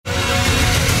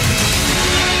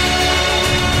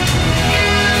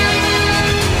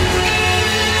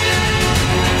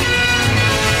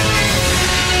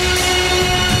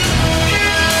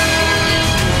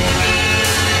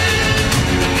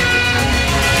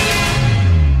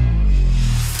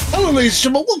ladies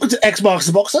and gentlemen, welcome to Xbox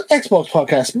the Box, an Xbox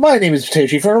podcast. My name is Potato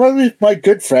Chief, and I'm with my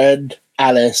good friend,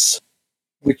 Alice.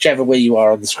 Whichever way you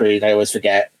are on the screen, I always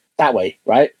forget. That way,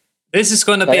 right? This is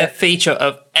going to be a feature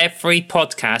of every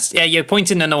podcast. Yeah, you're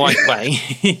pointing in the right way.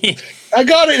 I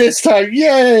got it this time.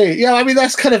 Yay. Yeah, I mean,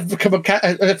 that's kind of become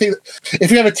I think if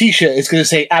we have a t-shirt, it's going to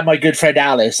say, and my good friend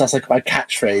Alice. That's like my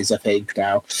catchphrase, I think,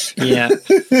 now. Yeah.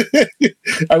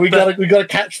 And we got a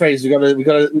catchphrase. We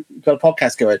got a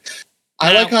podcast going.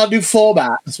 I like our new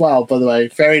format as well, by the way.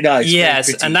 Very nice.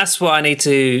 Yes, and that's what I need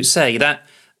to say. That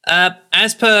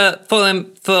as per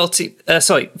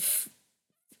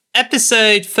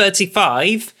episode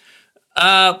 35,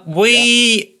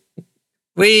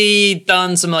 we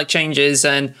done some like changes,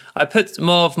 and I put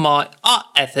more of my art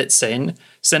efforts in.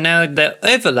 So now the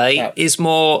overlay is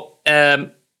more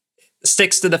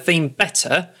sticks to the theme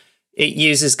better. It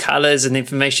uses colors and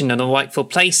information in the rightful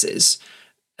places.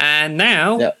 And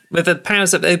now, with the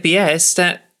powers of OBS,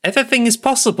 that everything is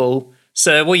possible.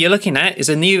 So what you're looking at is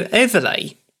a new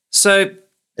overlay. So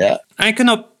I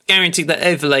cannot guarantee that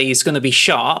overlay is going to be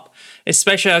sharp,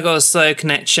 especially I've got a slow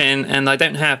connection and I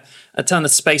don't have a ton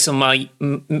of space on my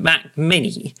Mac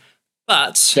Mini.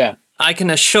 But I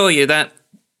can assure you that...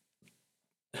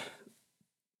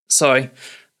 Sorry,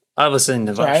 I was in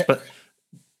the rush, but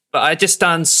I just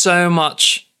done so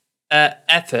much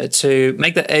effort to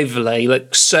make the overlay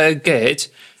look so good,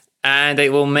 and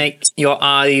it will make your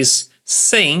eyes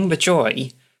sing with joy.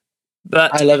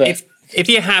 But I love it. If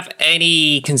you have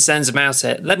any concerns about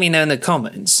it, let me know in the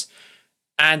comments.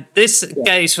 And this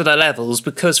goes for the levels,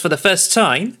 because for the first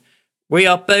time, we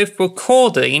are both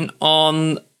recording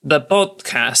on the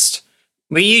podcast.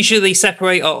 We usually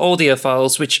separate our audio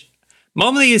files, which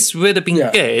normally would have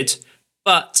been good,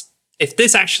 but if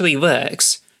this actually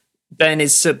works, then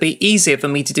it's a bit easier for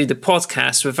me to do the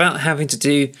podcast without having to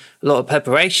do a lot of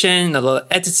preparation, a lot of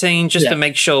editing, just to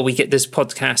make sure we get this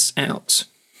podcast out.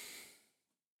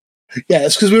 Yeah,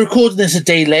 it's because we're recording this a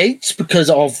day late because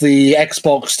of the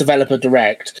Xbox Developer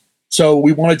Direct. So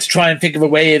we wanted to try and think of a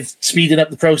way of speeding up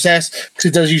the process, because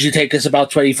it does usually take us about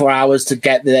 24 hours to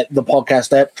get the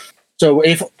podcast up. So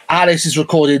if Alice is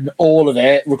recording all of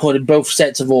it, recording both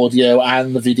sets of audio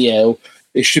and the video,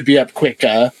 it should be up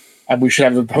quicker, and we should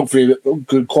have hopefully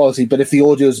good quality. But if the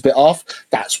audio is a bit off,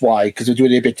 that's why, because we're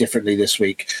doing it a bit differently this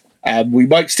week. We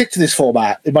might stick to this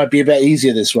format. It might be a bit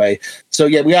easier this way. So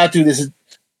yeah, we are doing this.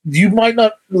 You might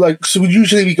not like. So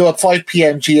usually we go up 5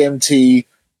 p.m. GMT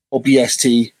or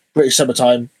BST, British Summer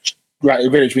Time,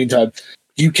 Greenwich Mean Time,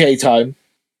 UK time,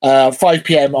 5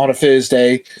 p.m. on a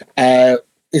Thursday.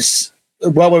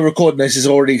 While we're recording this, it's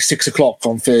already 6 o'clock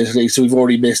on Thursday, so we've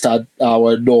already missed our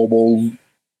normal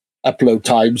upload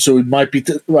time. So it might be.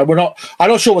 I'm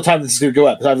not sure what time this is going to go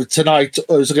up. It's either tonight,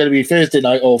 or is it going to be Thursday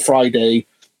night or Friday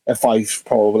at 5?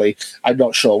 Probably. I'm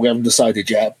not sure. We haven't decided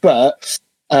yet, but.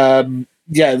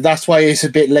 Yeah, that's why it's a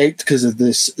bit late, because of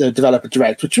this Developer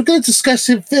Direct, which we're going to discuss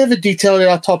in further detail in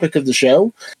our topic of the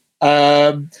show.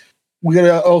 We're going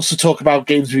to also talk about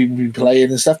games we've been playing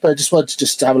and stuff, but I just wanted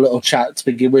to have a little chat to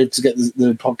begin with to get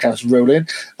the podcast rolling.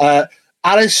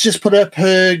 Alice just put up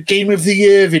her Game of the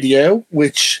Year video,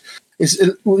 which is,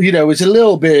 is a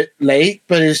little bit late,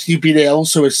 but you've been ill,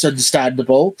 so it's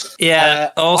understandable.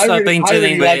 Yeah, I've been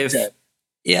dealing with...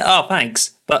 Yeah, oh,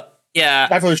 thanks. But yeah,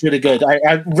 I thought it was really good.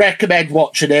 I recommend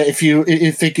watching it if you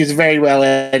think it's very well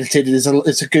edited. It's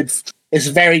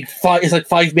like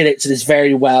 5 minutes and it's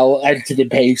very well edited and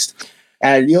paced,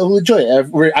 and you'll enjoy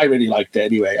it. I really liked it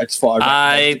anyway. I just thought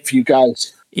I'd recommend it for you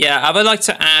guys. Yeah, I would like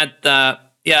to add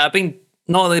that. Yeah, I've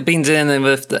not only been dealing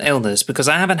with the illness, because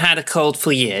I haven't had a cold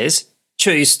for years.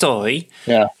 True story.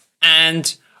 Yeah,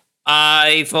 and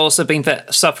I've also been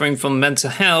suffering from mental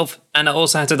health, and I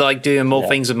also had to do more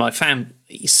things with my family.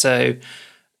 So,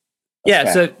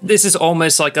 so this is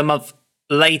almost like a month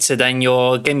later than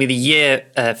your Game of the Year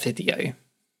video.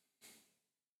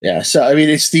 Yeah, so I mean,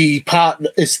 it's the part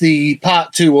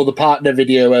 2 or the partner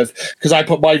video of, because I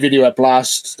put my video up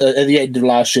at the end of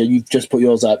last year. You've just put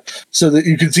yours up, so that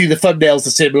you can see the thumbnails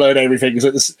are similar and everything.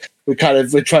 So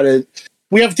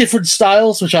we have different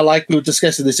styles, which I like. We were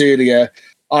discussing this earlier.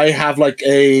 I have like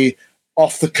a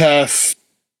off the cuff.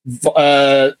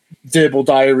 Verbal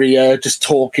diarrhea, just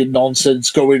talking nonsense,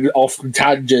 going off on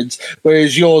tangents,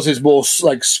 whereas yours is more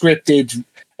like scripted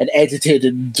and edited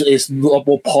and is a lot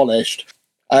more polished.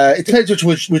 It depends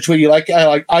which way you like it.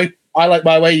 I like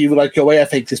my way, you like your way. I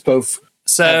think it's both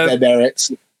have their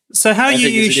merits. So how do you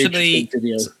usually edit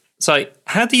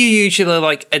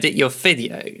your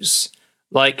videos?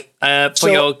 For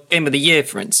your Game of the Year,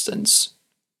 for instance?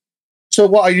 So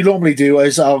what I normally do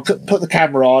is I'll put the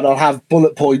camera on, I'll have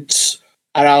bullet points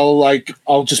and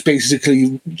I'll just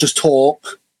basically just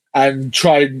talk and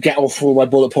try and get off all my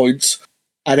bullet points,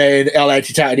 and then I'll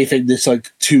edit out anything that's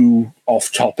like too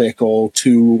off topic or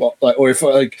too like, or if I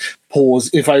like pause,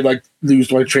 if I like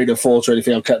lose my train of thought or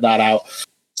anything, I'll cut that out.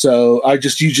 So I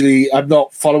just usually, I'm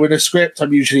not following a script.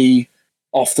 I'm usually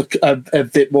off a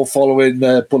bit more following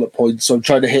bullet points. So I'm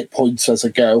trying to hit points as I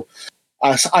go.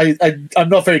 I'm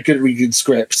not very good at reading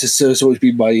scripts. It's always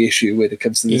been my issue when it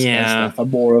comes to this kind of stuff. I'm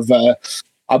more of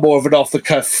an off the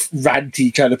cuff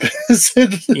ranty kind of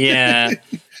person. Yeah,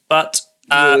 but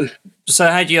so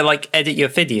how do you like edit your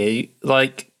video?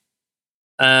 Like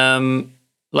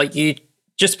you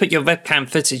just put your webcam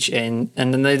footage in,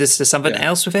 and then there's something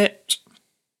else with it.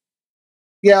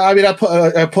 Yeah, I mean, I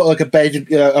put like a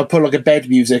bed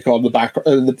music on the back,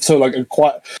 so like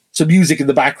some music in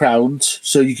the background,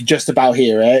 so you can just about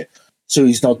hear it, so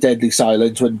he's not deadly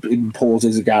silent when in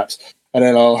pauses and gaps. And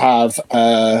then I'll have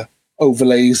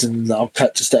overlays, and I'll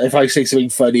cut to stuff. If I say something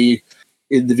funny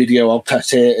in the video, I'll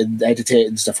cut it and edit it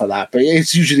and stuff like that. But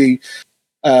it's usually,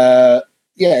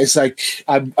 it's like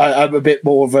I'm a bit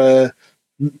more of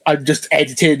I'm just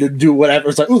editing and do whatever.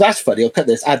 It's like, oh, that's funny. I'll cut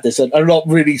this, add this. And I'm not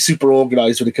really super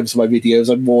organized when it comes to my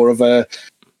videos. I'm more of a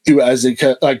do it as it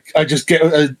like I just get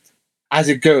as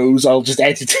it goes. I'll just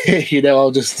edit it.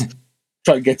 I'll just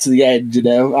try and get to the end.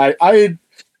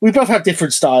 We both have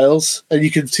different styles, and you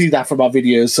can see that from our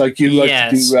videos. Like you like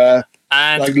to do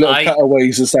like little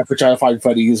cutaways and stuff, which I find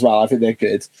funny as well. I think they're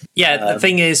good. Yeah, the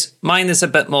thing is, mine is a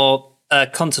bit more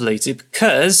convoluted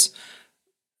because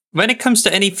when it comes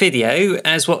to any video,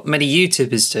 as what many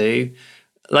YouTubers do,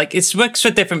 like it works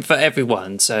different for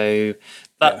everyone. So,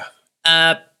 but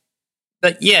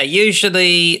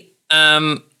usually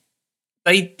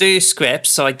they do scripts.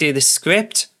 So I do the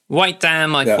script, write down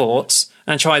my thoughts,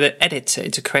 and try to edit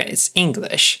it to create its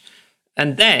English,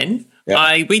 and then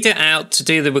I read it out to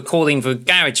do the recording for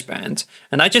GarageBand.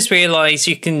 And I just realized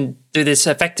you can do this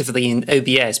effectively in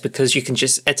OBS because you can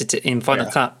just edit it in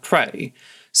Final Cut Pro.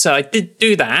 So I did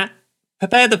do that,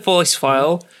 prepare the voice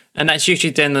file, and that's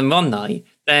usually done in one night.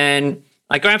 Then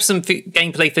I grabbed some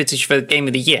gameplay footage for the Game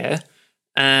of the Year,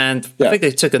 and I think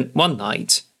it took one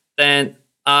night. Then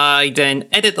I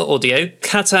edit the audio,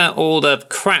 cut out all the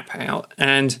crap out,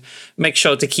 and make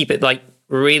sure to keep it like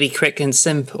really quick and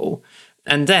simple.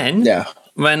 And then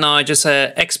when I just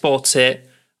export it,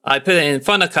 I put it in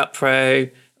Final Cut Pro,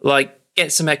 like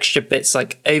get some extra bits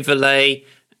like overlay,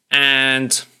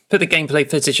 and put the gameplay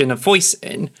footage and a voice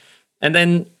in. And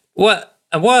then what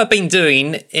I've been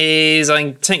doing is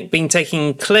I've been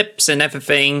taking clips and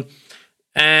everything,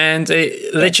 and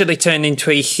it literally turned into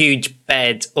a huge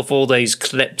bed of all those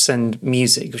clips and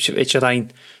music, which I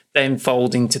then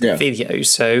fold into the video.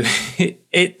 So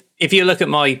if you look at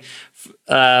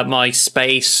my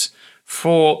space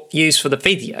for use for the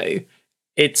video,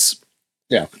 it's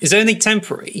only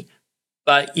temporary,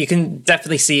 but you can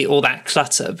definitely see all that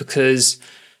clutter because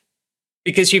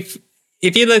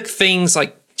if you look at things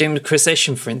like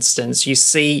Jimquisition, for instance, you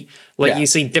see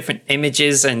different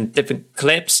images and different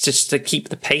clips just to keep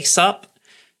the pace up.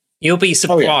 You'll be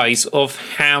surprised of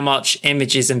how much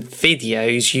images and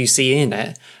videos you see in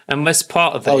it. And most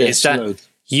part of it is that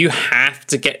you have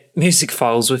to get music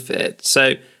files with it.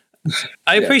 So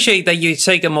I appreciate that you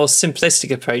take a more simplistic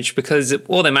approach because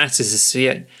all that matters is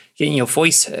getting your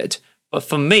voice heard. But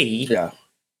for me,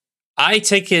 I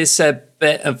take it as a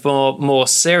bit of more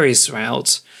serious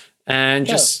route and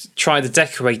just try to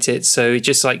decorate it so it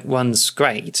just like runs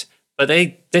great. But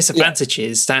the disadvantage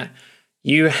is that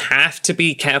you have to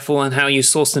be careful on how you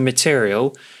source the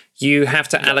material. You have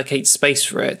to allocate space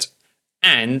for it.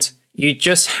 And you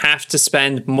just have to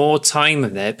spend more time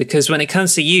with it because when it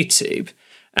comes to YouTube,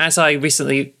 as I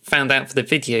recently found out for the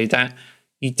video, that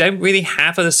you don't really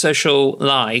have a social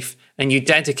life and you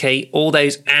dedicate all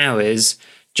those hours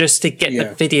just to get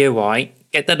the video right,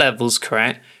 get the levels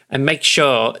correct, and make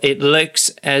sure it looks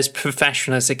as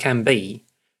professional as it can be.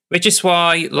 Which is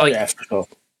why,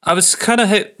 I was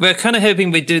we're kind of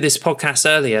hoping we'd do this podcast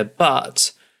earlier,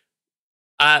 but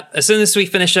as soon as we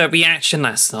finished our reaction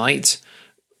last night,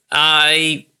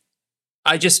 I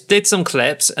just did some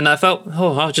clips and I felt,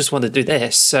 I just want to do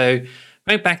this. So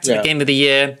went back to the Game of the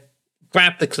Year,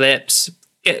 grabbed the clips,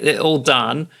 get it all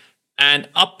done, and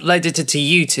uploaded it to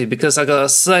YouTube because I got a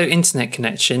slow internet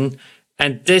connection.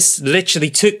 And this literally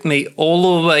took me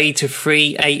all the way to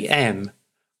 3 a.m.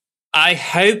 I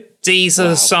hope these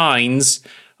are signs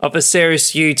of a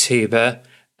serious YouTuber.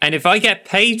 And if I get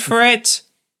paid for it,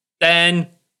 then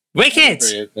wicked.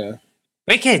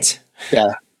 Wicked.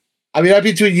 Yeah. I mean, I've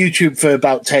been doing YouTube for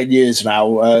about 10 years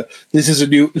now. This is a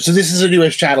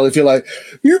newish channel. If you're like,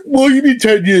 what do you mean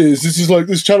 10 years?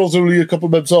 This channel's only a couple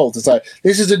months old. It's like,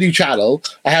 this is a new channel.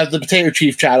 I have the Potato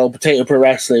Chief channel, Potato Pro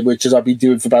Wrestling, which I've been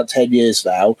doing for about 10 years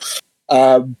now.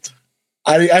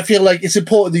 I feel like it's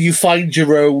important that you find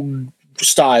your own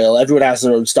style. Everyone has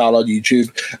their own style on YouTube.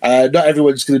 Not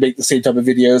everyone's going to make the same type of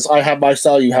videos. I have my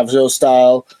style, you have your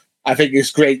style. I think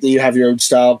it's great that you have your own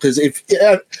style, because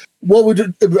what would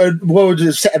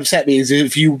upset me is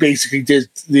if you basically did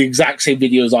the exact same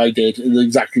videos I did in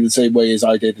exactly the same way as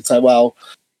I did. It's like, well,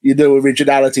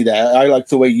 originality there. I like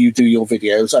the way you do your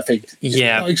videos. I think it's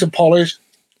nice and polished,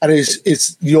 and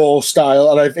it's your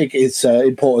style, and I think it's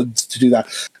important to do that.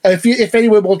 If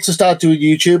anyone wants to start doing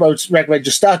YouTube, I would recommend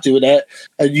just start doing it,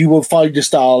 and you will find your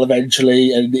style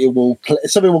eventually, and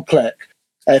something will click.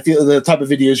 If you're the type of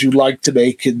videos you like to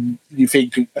make, and you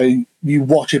think you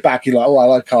watch it back, you're like, oh, I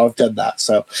like how I've done that.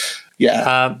 So,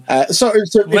 yeah. So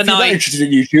if you're not interested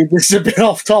in YouTube, this is a bit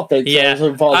off topic. Yeah,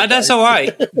 that's all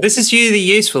right. This is really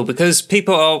useful because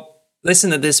people are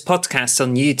listening to this podcast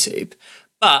on YouTube.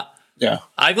 But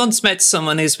I once met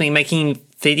someone who's been making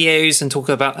videos and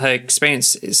talking about her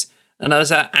experiences, and I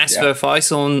was asked for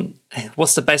advice on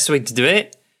what's the best way to do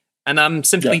it, and I'm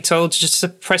simply told just to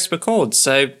press record.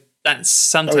 So that's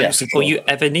sometimes all you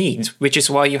ever need, which is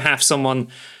why you have someone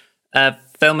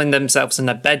filming themselves in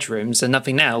their bedrooms and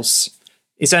nothing else.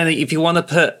 It's only if you want to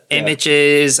put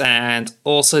images and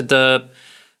also the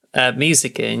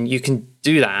music in, you can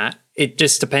do that. It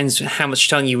just depends how much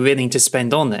time you're willing to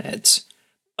spend on it.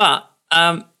 But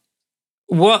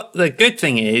what the good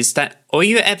thing is that all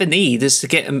you ever need is to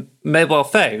get a mobile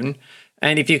phone,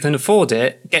 and if you can afford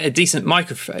it, get a decent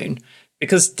microphone.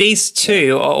 Because these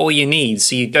two are all you need,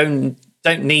 so you don't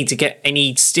need to get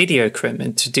any studio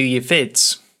equipment to do your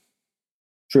vids.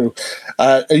 True.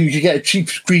 You can get a cheap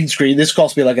green screen. This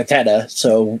cost me like a tenner,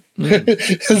 so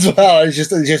as well. It's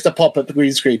just a pop-up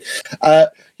green screen. As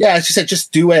you said,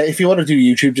 just do it. If you want to do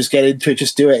YouTube, just get into it.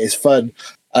 Just do it. It's fun.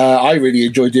 I really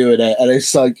enjoy doing it, and it's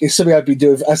something I've been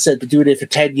doing. As I said, been doing it for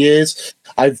 10 years.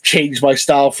 I've changed my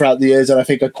style throughout the years, and I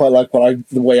think I quite like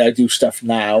the way I do stuff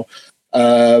now.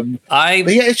 But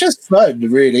it's just fun,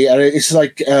 really, and it's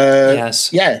like I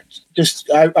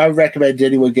recommend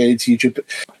anyone get into YouTube.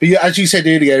 But as you said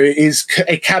earlier,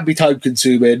 it can be time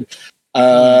consuming.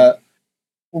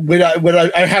 When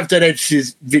I have done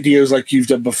edited videos like you've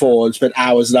done before and spent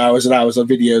hours and hours and hours on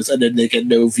videos, and then they get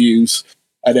no views,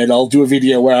 and then I'll do a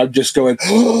video where I'm just going,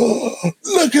 oh,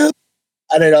 look at,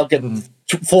 and then I'll get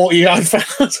 40 odd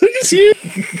fans. It's huge.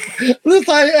 It's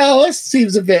like, oh, that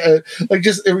seems a bit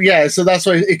so that's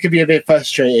why it can be a bit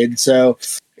frustrating. So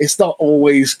it's not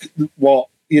always what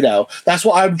that's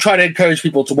what I'm trying to encourage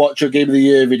people to watch your Game of the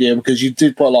Year video, because you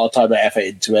did put a lot of time and effort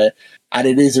into it, and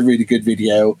it is a really good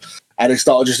video, and it's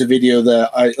not just a video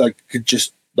that I could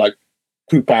just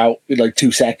poop out in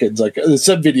 2 seconds. There's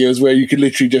some videos where you can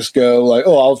literally just go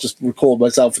I'll just record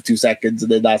myself for 2 seconds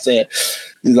and then that's it.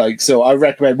 So I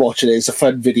recommend watching it. It's a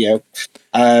fun video.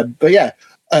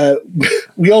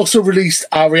 We also released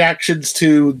our reactions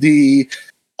to the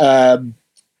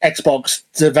Xbox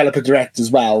Developer Direct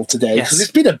as well today, because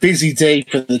it's been a busy day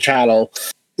for the channel.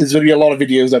 There's going to be a lot of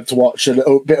videos up to watch and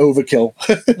a bit overkill.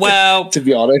 Well, to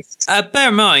be honest, bear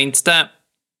in mind that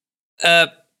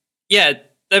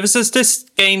there was this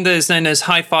game that is known as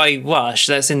Hi-Fi Rush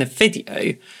that's in the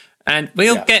video, and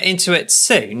we'll get into it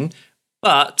soon.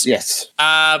 But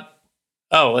what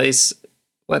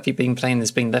have you been playing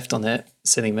that's been left on it?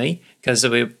 Silly me, because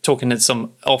we were talking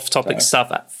some off-topic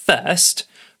stuff at first.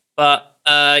 But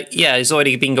it's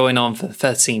already been going on for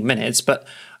 13 minutes. But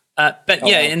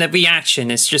in the reaction,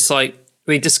 it's just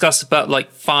we discussed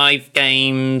about 5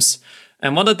 games,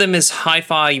 and one of them is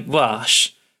Hi-Fi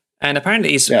Rush, and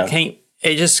apparently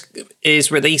it just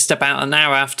is released about an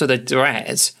hour after the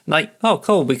Direct. Oh,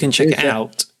 cool, we can check it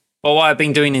out. But what I've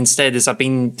been doing instead is I've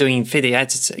been doing video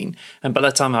editing, and by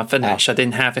the time I finished, I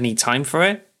didn't have any time for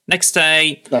it. Next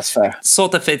day, that's fair.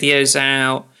 Sort the videos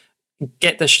out,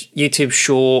 get the YouTube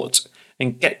short,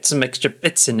 and get some extra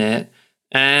bits in it,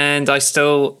 and I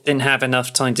still didn't have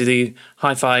enough time to do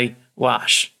Hi-Fi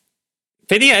Rush.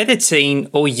 Video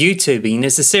editing or YouTubing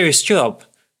is a serious job.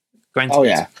 Granted. Oh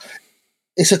yeah.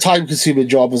 It's a time-consuming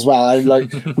job as well.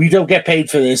 And we don't get paid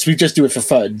for this; we just do it for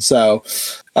fun. So,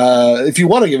 if you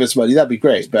want to give us money, that'd be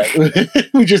great. But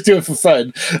we just do it for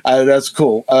fun, and that's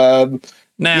cool. So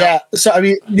I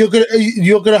mean,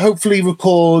 you're gonna hopefully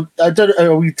record. I don't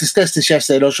know. We discussed this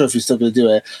yesterday. I'm not sure if you're still gonna do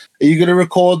it. Are you gonna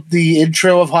record the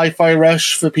intro of Hi-Fi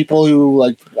Rush for people who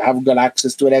haven't got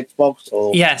access to an Xbox?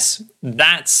 Or? Yes,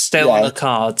 that's still on the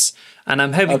cards, and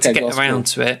I'm hoping to get around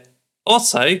to it.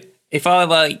 Also, if I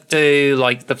like do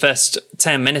like the first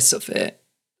 10 minutes of it,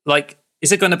 like,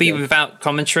 is it going to be without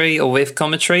commentary or with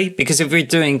commentary? Because if we're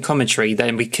doing commentary,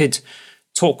 then we could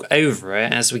talk over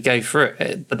it as we go through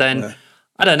it. But then,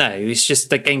 I don't know. It's just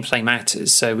the gameplay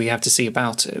matters, so we have to see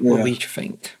about it. What do you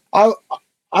think? I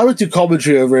would do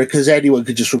commentary over it because anyone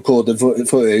could just record the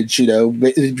footage. You know,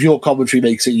 your commentary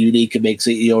makes it unique and makes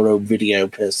it your own video.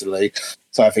 Personally,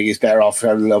 so I think it's better off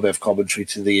having a little bit of commentary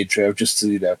to the intro, just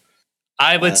to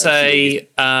I would say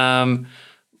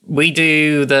we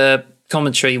do the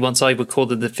commentary once I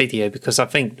recorded the video because I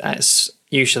think that's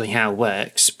usually how it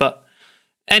works. But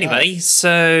anyway,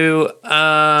 so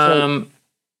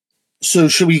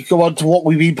should we go on to what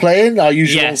we've been playing? Our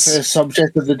usual first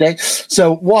subject of the day.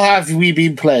 So what have we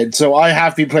been playing? So I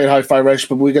have been playing Hi-Fi Rush,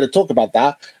 but we're going to talk about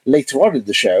that later on in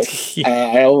the show.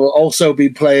 I've also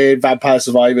been playing Vampire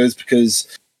Survivors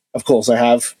because, of course, I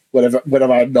have.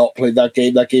 Whenever I'm not playing that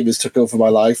game has took over my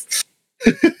life.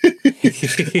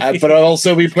 But I've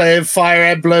also been playing Fire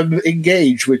Emblem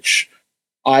Engage, which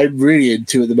I'm really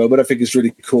into at the moment. I think it's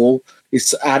really cool.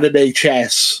 It's anime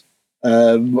chess.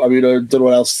 I mean, I don't know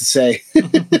what else to say.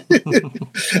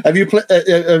 Have you played?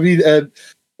 Are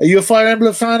you a Fire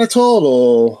Emblem fan at all,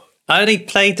 or? I only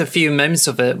played a few moments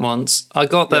of it once. I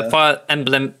got the Fire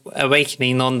Emblem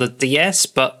Awakening on the DS,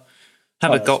 but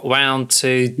haven't got round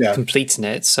to completing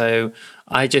it. So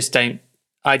I just don't.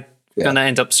 I'm gonna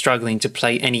end up struggling to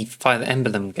play any Fire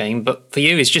Emblem game. But for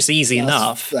you, it's just easy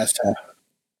enough. That's fair.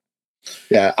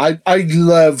 Yeah, I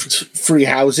loved Three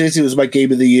Houses. It was my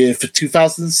game of the year for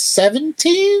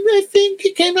 2017, I think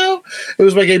it came out. It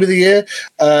was my game of the year.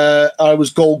 I was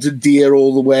Golden Deer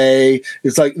all the way.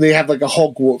 It's like they have like a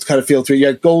Hogwarts kind of feel to it. You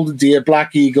had Golden Deer,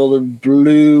 Black Eagle, and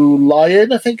Blue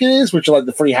Lion, I think it is, which are like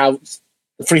the three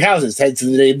houses, hence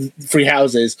the name Three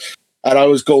Houses. And I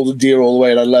was Golden Deer all the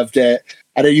way, and I loved it.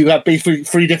 And then you have basically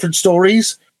three different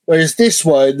stories, whereas this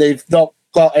one, they've not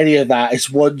got any of that.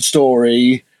 It's one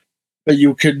story. But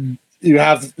you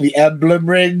have the emblem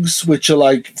rings, which are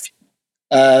like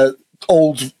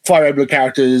old Fire Emblem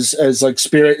characters as like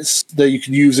spirits that you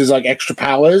can use as like extra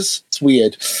powers. It's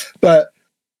weird. But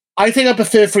I think I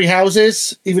prefer Three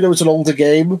Houses, even though it's an older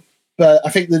game. But I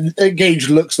think the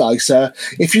Engage looks nicer.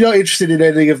 If you're not interested in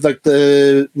anything of like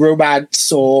the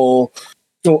romance or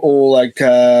like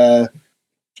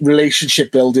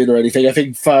relationship building or anything, I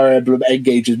think Fire Emblem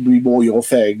Engage is more your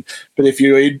thing. But if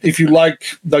you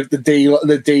like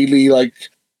the daily like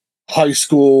high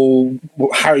school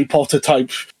Harry Potter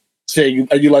type thing,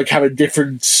 and you like having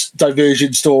different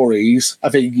divergent stories, I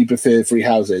think you prefer Three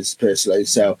Houses personally.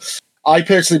 So I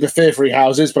personally prefer Three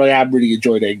Houses, but I am really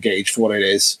enjoying Engage for what it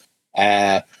is.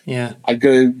 I'm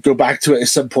gonna go back to it at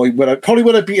some point when I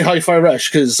beat Hi-Fi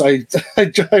Rush, because I've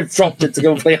dropped it to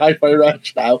go play Hi-Fi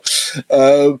Rush now.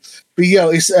 But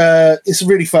it's a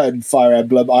really fun Fire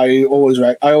Emblem. I always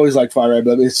like Fire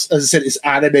Emblem. It's, as I said, it's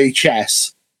anime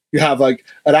chess. You have like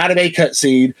an anime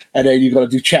cutscene, and then you got to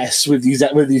do chess with these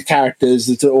characters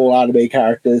that are all anime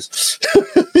characters.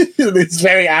 It's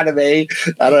very anime,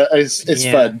 and it's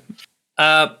fun.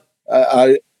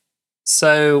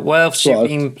 So what else have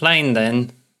you been playing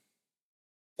then?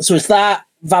 So it's that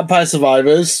Vampire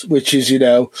Survivors, which is,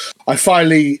 I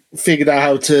finally figured out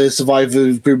how to survive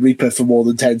the Grim Reaper for more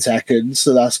than 10 seconds,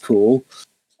 so that's cool.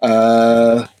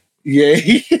 The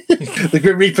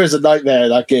Grim Reaper is a nightmare in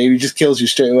that game. He just kills you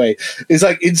straight away. It's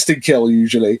like instant kill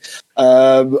usually.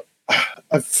 I've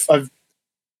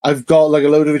got like a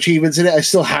load of achievements in it. I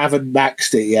still haven't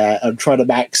maxed it yet. I'm trying to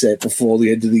max it before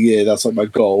the end of the year. That's like my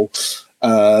goal.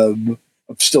 I've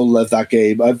still loved that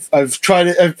game. I've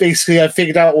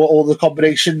figured out what all the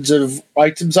combinations of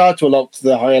items are to unlock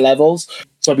the higher levels.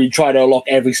 So I've been trying to unlock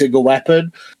every single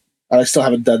weapon, and I still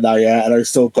haven't done that yet. And I've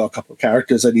still got a couple of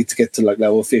characters I need to get to like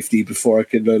level 50 before I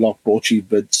can unlock more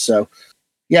achievements. So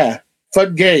yeah,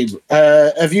 fun game.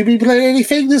 Have you been playing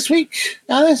anything this week,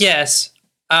 Alice? Yes,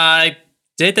 I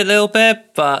did a little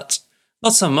bit, but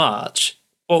not so much.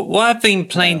 But what I've been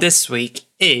playing this week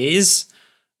is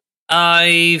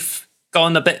I've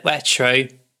gone a bit retro.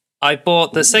 I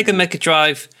bought the Sega Mega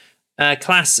Drive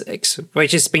Classics,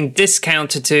 which has been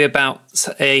discounted to about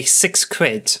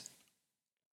 £6.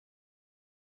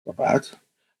 Not bad.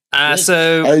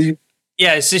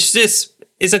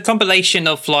 It's a compilation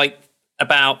of like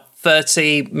about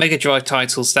 30 Mega Drive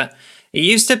titles that it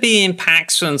used to be in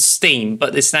packs on Steam,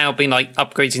 but it's now been like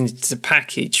upgraded into the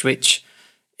package, which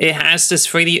it has this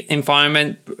 3D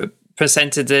environment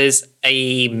presented as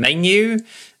a menu,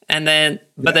 but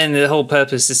then the whole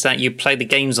purpose is that you play the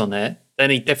games on it. The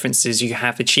only difference is you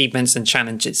have achievements and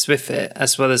challenges with it,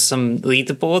 as well as some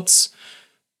leaderboards.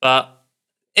 But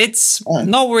It's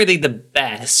not really the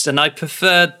best, and I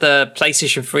prefer the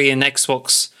PlayStation 3 and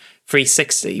Xbox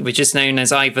 360, which is known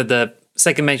as either the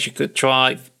Sega Mega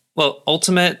Drive,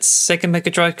 Ultimate Sega Mega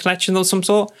Drive Collection or some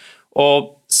sort,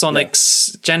 or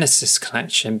Sonic's Genesis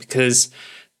Collection, because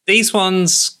these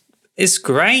ones is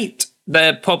great.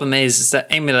 The problem is that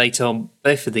emulator on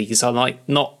both of these are like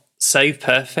not so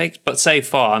perfect, but so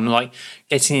far I'm like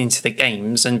getting into the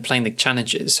games and playing the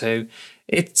challenges, so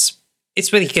it's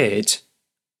really good.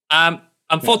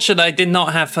 Unfortunately, I did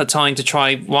not have the time to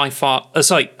try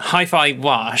Hi-Fi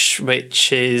Rush,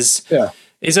 which is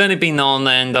it's only been on,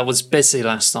 and I was busy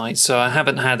last night, so I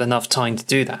haven't had enough time to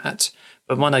do that.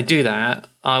 But when I do that,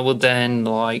 I will then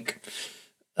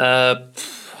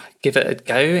give it a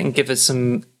go and give it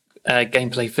some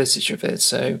gameplay footage of it.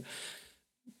 So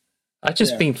I've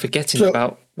just been forgetting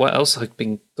about what else I've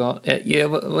been got.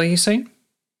 What were you saying?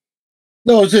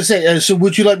 No, I was going to say, so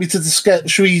would you like me to discuss,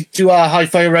 should we do our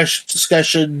Hi-Fi Rush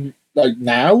discussion like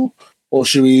now, or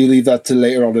should we leave that to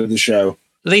later on in the show?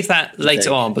 Leave that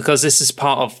later on, because this is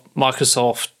part of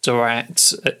Microsoft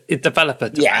Direct, Developer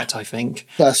Direct, I think.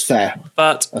 That's fair.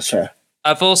 That's fair.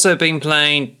 I've also been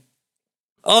playing,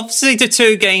 obviously, the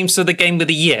 2 games for the Game of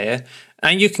the Year,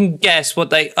 and you can guess what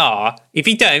they are. If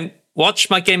you don't, watch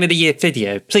my Game of the Year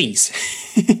video, please.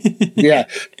 Yeah.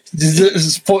 I'm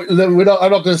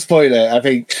not going to spoil it. I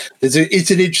think it's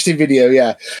an interesting video,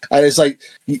 and it's like,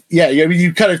 I mean,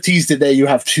 you kind of teased it there. You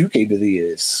have 2 Game of the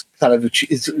Years.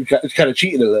 It's kind of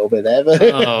cheating a little bit there, but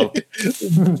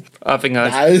I think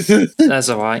that's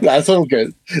all right. That's all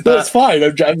good. That's fine.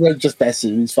 I'm just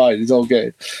messing. It's fine. It's all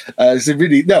good. It's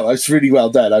really well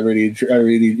done. It's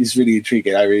really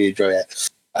intriguing. I really enjoy it.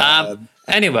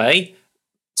 Anyway,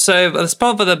 so as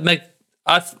part of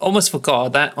I've almost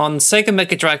forgot that on Sega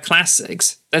Mega Drive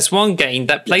Classics, there's one game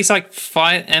that plays like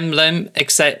Fire Emblem,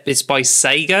 except it's by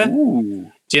Sega.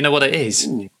 Ooh. Do you know what it is?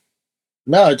 Ooh.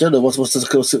 No, I don't know. What's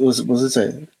it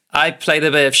say? I played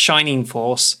a bit of Shining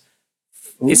Force.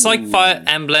 Ooh. It's like Fire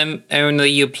Emblem,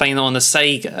 only you're playing on a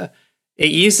Sega.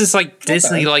 It uses like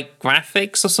Disney-like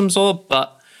graphics or some sort,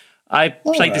 but I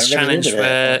played this challenge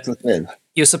where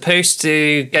you're supposed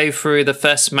to go through the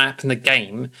first map in the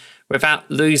game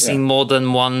without losing more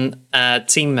than one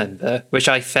team member, which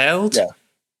I failed. Yeah.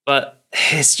 But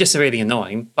it's just really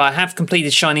annoying. But I have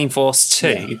completed Shining Force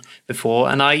 2 before,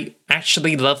 and I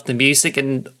actually love the music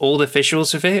and all the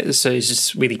visuals of it, so it's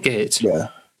just really good. Yeah.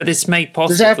 But it's made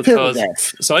possible Does it have because...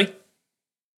 permadeath? Sorry?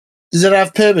 Does it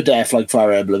have permadeath like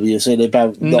Fire Emblem? You're saying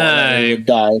about not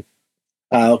die?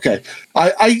 Okay.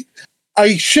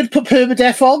 I should put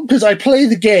permadeath on, because I play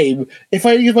the game. If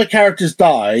any of my characters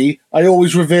die, I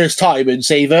always reverse time and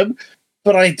save them.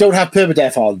 But I don't have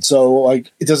permadeath on, so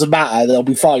it doesn't matter. They'll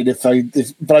be fine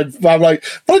but I'm like,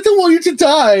 but I don't want you to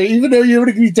die, even though you're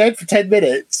only going to be dead for 10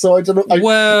 minutes. So I don't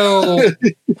know.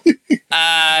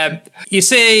 You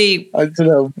see, I don't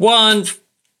know. One,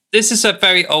 this is a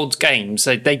very old game,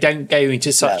 so they don't go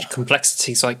into such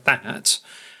complexities like that.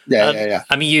 Yeah.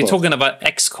 I mean, you're talking about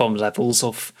XCOM levels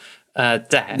of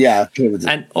death. Yeah.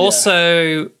 And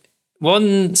also,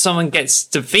 when someone gets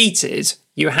defeated,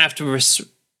 you have to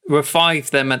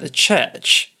revive them at the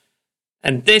church.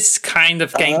 And this kind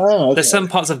of game, there's some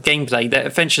parts of gameplay that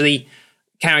eventually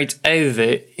carried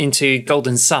over into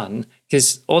Golden Sun,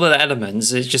 because all of the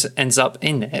elements, it just ends up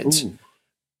in it. Ooh.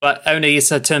 But only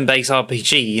it's a turn-based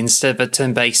RPG instead of a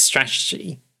turn-based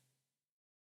strategy.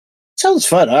 Sounds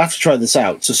fun. I have to try this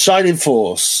out. So Shining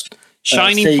Force.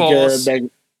 Shining Force.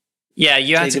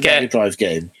 You have to get Mega Drive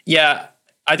game. Yeah,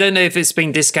 I don't know if it's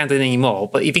been discounted anymore,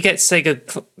 but if you get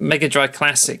Sega Mega Drive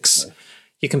Classics,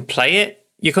 you can play it.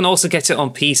 You can also get it on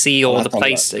PC or the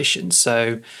PlayStation.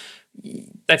 So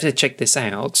definitely check this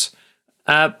out.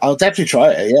 I'll definitely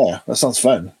try it. Yeah, that sounds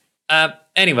fun.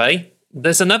 Anyway,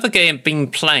 there's another game I've been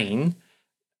playing,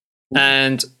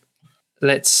 and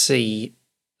let's see.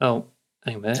 Oh,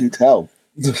 hang on a minute. Do tell.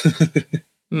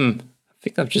 I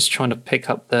think I'm just trying to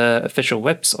pick up the official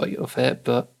website of it,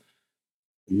 but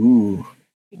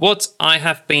what I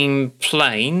have been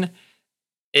playing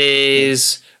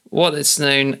is what it's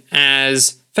known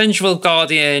as Vengeful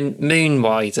Guardian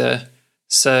Moonrider.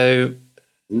 So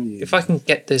if I can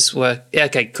get this work,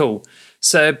 okay, cool.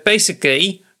 So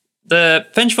basically, the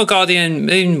Vengeful Guardian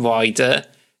Moonrider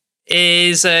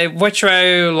is a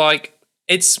retro,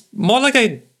 it's more like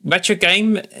a retro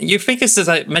game. You think it's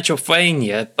like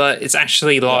Metroidvania, but it's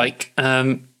actually like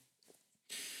I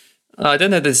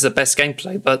don't know if this is the best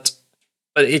gameplay, but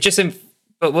it just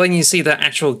but when you see the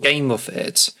actual game of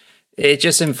it, it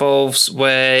just involves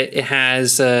where it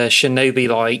has shinobi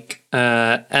like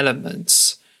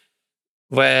elements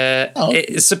where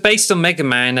it's based on Mega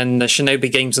Man and the Shinobi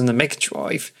games on the Mega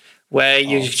Drive, where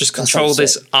you just control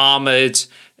this armored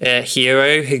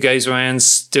hero who goes around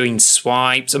doing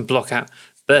swipes and block out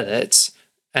bullets.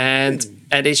 And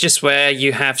it's just where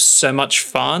you have so much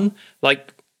fun,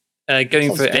 like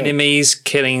going through enemies,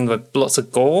 killing with lots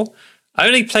of gore. I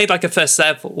only played like a first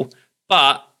level,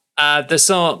 but there's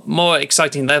some more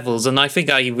exciting levels, and I think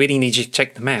I really need to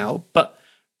check them out. But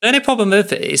the only problem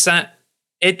with it is that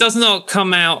it does not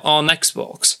come out on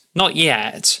Xbox. Not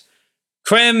yet.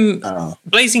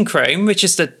 Blazing Chrome, which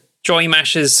is the Joy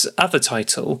Masher's other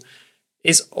title,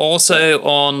 is also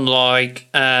on like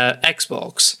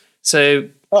Xbox. So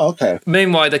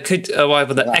meanwhile, they could arrive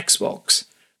on the Xbox.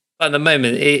 But at the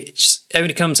moment, it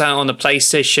only comes out on the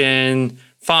PlayStation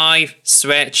 5,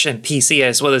 Switch, and PC,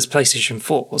 as well as PlayStation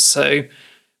 4. So,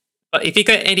 but if you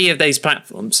got any of those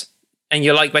platforms and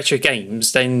you like retro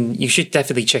games, then you should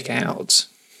definitely check it out.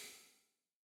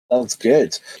 Sounds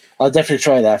good. I'll definitely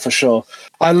try that for sure.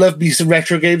 I love me some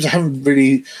retro games. I haven't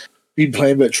really been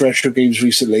playing much retro games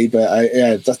recently, but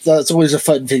that's always a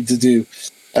fun thing to do.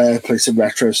 Play some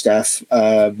retro stuff.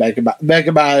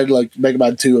 Mega Man, like Mega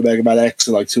Man 2 and Mega Man X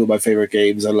are like two of my favorite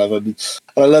games. I love them.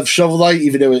 And I love Shovel Knight,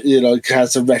 even though it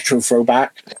has a retro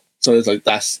throwback. So it's like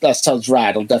that sounds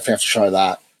rad. I'll definitely have to try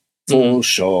that for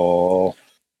sure.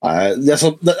 Add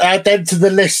them to the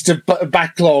list of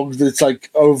backlogs that's like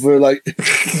over like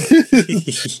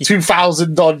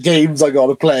 2,000 odd games I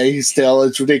gotta play still.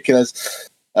 It's ridiculous.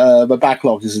 My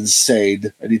backlog is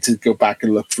insane. I need to go back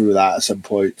and look through that at some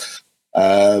point.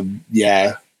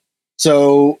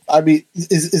 So I mean,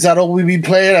 is that all we've been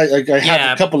playing? I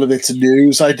have a couple of bits of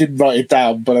news. I didn't write it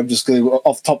down, but I'm just going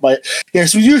off the top of my head.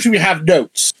 So usually we have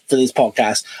notes for this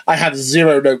podcast. I have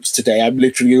 0 notes today. I'm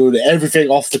literally doing everything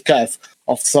off the cuff,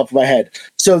 off the top of my head.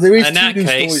 So there is 2 news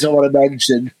stories I want to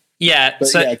mention. Yeah,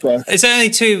 it's only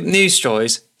 2 news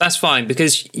stories. That's fine,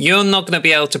 because you're not going to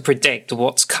be able to predict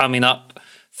what's coming up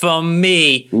from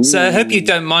me. Ooh. So I hope you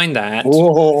don't mind that.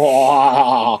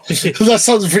 That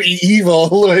sounds pretty evil.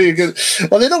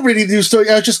 Well, they're not really news stories.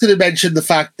 I was just going to mention the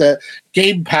fact that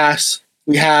Game Pass,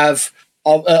 we have...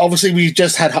 obviously, we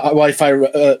just had Wi-Fi...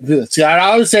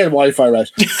 I was saying Wi-Fi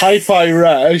Rush. Hi-Fi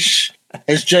Rush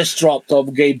has just dropped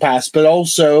on Game Pass, but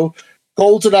also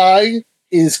GoldenEye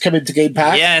is coming to Game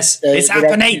Pass. Yes, it's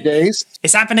happening.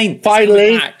 It's happening.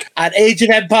 Finally, and Age of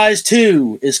Empires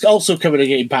 2 is also coming to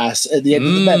Game Pass at the end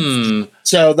of the month.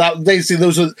 So that basically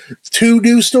those are 2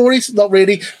 news stories. Not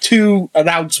really 2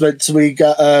 announcements. We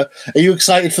got. Are you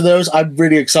excited for those? I'm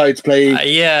really excited to play.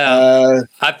 I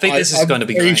think this is going to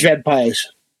be great. Age of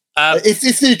Empires.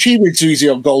 If the achievements are easy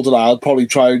on GoldenEye, I'll probably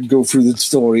try and go through the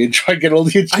story and try and get all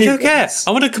the achievements. I don't care.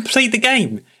 I want to complete the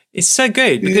game. It's so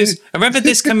good because I remember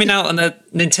this coming out on the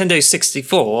Nintendo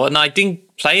 64 and I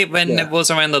didn't play it when it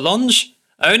was around the launch.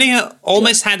 I only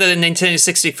almost had a Nintendo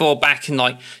 64 back in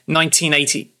like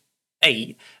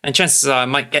 1988 and chances are I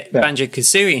might get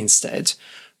Banjo-Kazooie instead.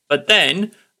 But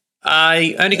then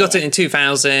I only got it in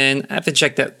 2000. I have to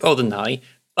check that GoldenEye.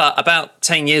 But about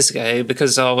 10 years ago,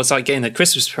 because I was like getting a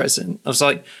Christmas present, I was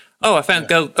like, oh, I found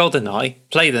GoldenEye,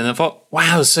 played it and I thought,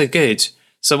 wow, so good.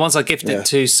 So once I gifted it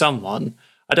to someone,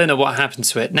 I don't know what happened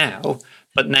to it now,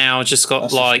 but now I just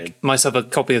got myself a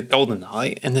copy of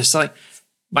GoldenEye, and it's like,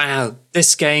 wow,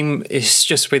 this game is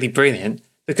just really brilliant.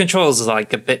 The controls are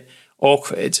like a bit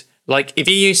awkward. Like if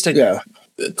you're used to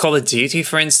Call of Duty,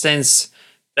 for instance,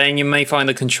 then you may find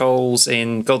the controls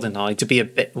in GoldenEye to be a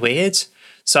bit weird.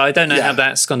 So I don't know how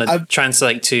that's going to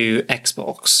translate to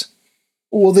Xbox.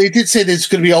 Well, they did say there's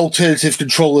going to be alternative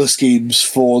controller schemes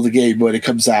for the game when it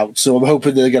comes out. So I'm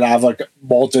hoping they're going to have like a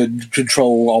modern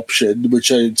control option,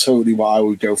 which is totally what I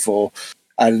would go for.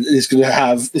 And it's going to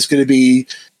be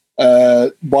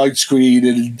widescreen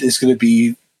and it's going to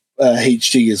be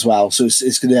HD as well. So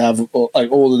it's going to have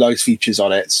like all the nice features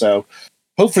on it. So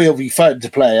hopefully it'll be fun to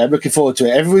play. I'm looking forward to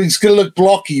it. Everything's going to look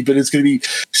blocky, but it's going to be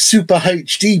super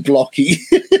HD blocky.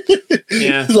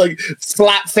 Yeah. Like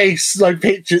flat face, like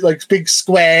picture, like big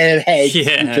square heads, which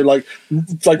are like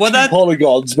two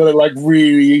polygons, but are like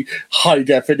really high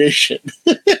definition.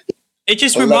 It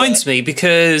just reminds me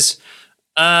because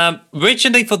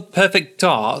originally for Perfect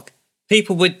Dark,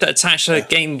 people would attach a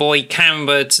Game Boy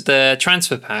camera to the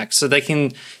transfer pack so they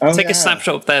can take a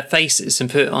snapshot of their faces and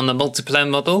put it on the multiplayer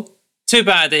model. Too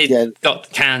bad it got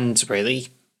canned, really.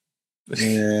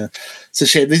 Yeah, it's a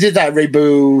shame. They did that in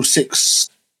Rainbow Six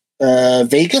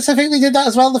Vegas, I think they did that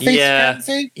as well. The face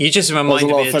thing. You just remind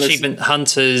me of Achievement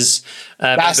Hunters.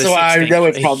 That's the one I know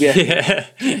it from.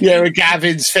 Yeah, with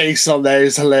Gavin's face on there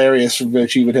is hilarious from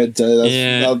Achievement Hunter.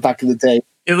 That's back in the day.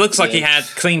 It looks like he had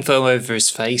clean foam over his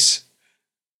face.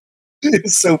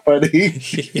 It's so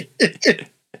funny.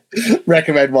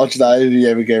 Recommend watching that if you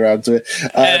ever get around to it.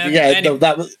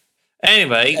 That was.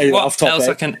 Anyway, what else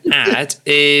I can add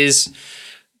is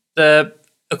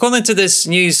according to this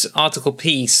news article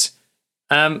piece,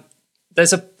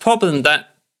 there's a problem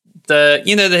that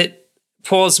the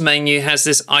pause menu has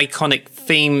this iconic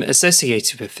theme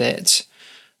associated with it.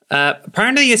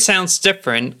 Apparently, it sounds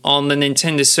different on the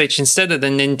Nintendo Switch instead of the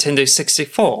Nintendo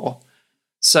 64.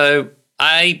 So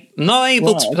I'm not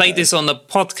able to play this on the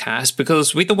podcast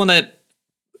because we don't want to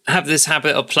have this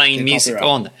habit of playing music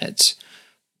on it.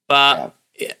 But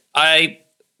I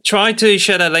tried to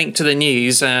share a link to the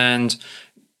news and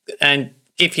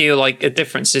give you like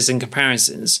differences and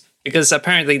comparisons, because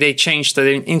apparently they changed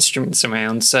the instruments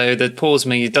around, so the pause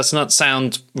menu does not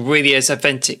sound really as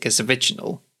authentic as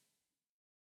original.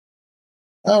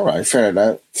 All right, fair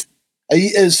enough. Are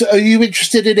you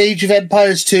interested in Age of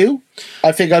Empires 2?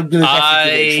 I think I'm going to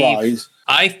definitely give it a try.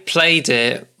 I've played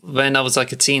it when I was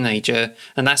like a teenager,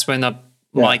 and that's when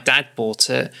my dad bought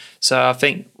it. So I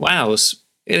think, wow, it's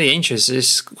really interesting.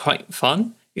 It's quite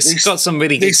fun. It's got some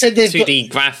really good 2D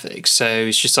graphics, so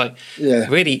it's just like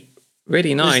really,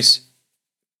 really nice.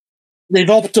 They've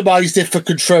optimized it for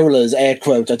controllers, air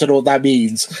quote. I don't know what that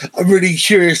means. I'm really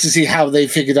curious to see how they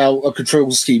figured out a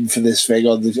control scheme for this thing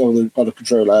on a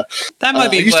controller. That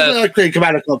might be worth playing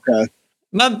Command & Conquer.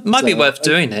 Might be worth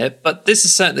doing it, but this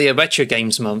is certainly a retro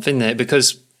games month, isn't it?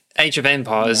 Because Age of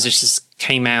Empires just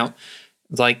came out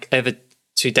like over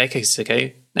 2 decades ago.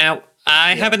 Now,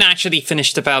 I haven't actually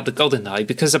finished about the GoldenEye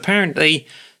because apparently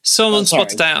someone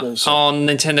spotted out on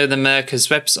Nintendo of America's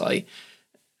website,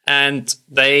 and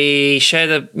they shared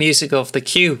the music of the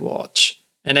Q Watch.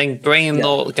 And then Graham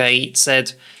Northgate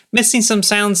said, "Missing some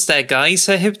sounds there, guys.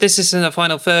 I hope this isn't a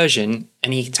final version."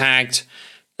 And he tagged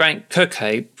Grant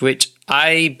Kirkhope, which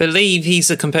I believe he's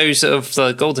the composer of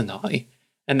the GoldenEye.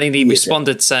 And then he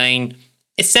responded saying,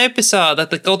 "It's so bizarre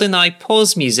that the GoldenEye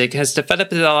pause music has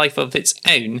developed a life of its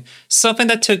own, something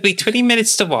that took me 20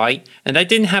 minutes to write, and I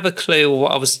didn't have a clue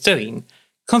what I was doing.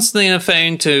 Constantly on the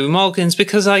phone to Morgans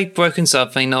because I'd broken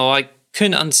something or I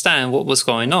couldn't understand what was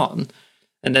going on."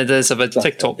 And then there's a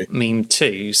TikTok meme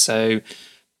too. So,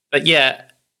 but yeah,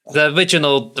 the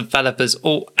original developers,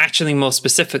 or actually more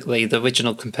specifically, the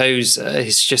original composer,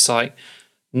 is just like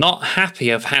not happy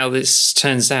of how this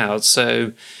turns out.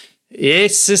 So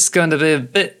it's just going to be a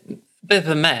bit of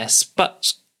a mess.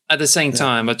 But at the same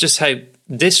time, I just hope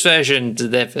this version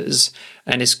delivers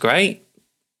and it's great.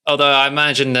 Although I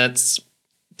imagine that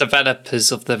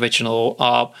developers of the original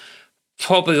are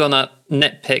probably going to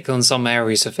nitpick on some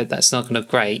areas of it that's not going to be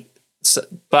great. So,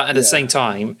 but at the same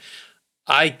time,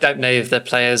 I don't know if the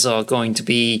players are going to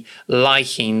be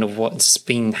liking what's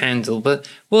being handled, but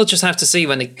we'll just have to see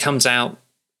when it comes out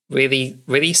really,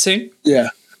 really soon. Yeah.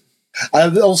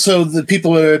 Also, the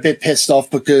people are a bit pissed off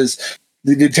because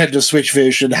the Nintendo Switch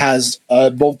version has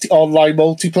online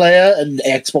multiplayer and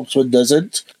Xbox One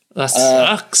doesn't. That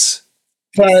sucks.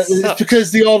 But it's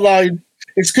because the online...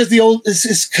 It's because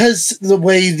the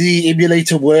way the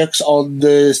emulator works on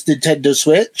the Nintendo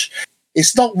Switch.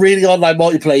 It's not really online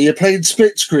multiplayer. You're playing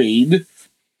split screen,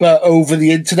 but over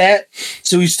the internet.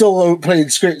 So you're still playing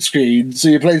split screen. So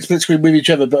you're playing split screen with each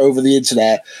other, but over the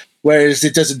internet. Whereas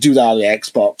it doesn't do that on the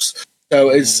Xbox.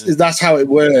 So that's how it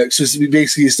works. So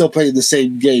basically, you're still playing the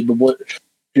same game, but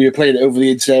you're playing it over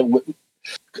the internet.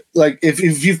 Like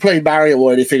if you've played Mario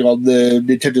or anything on the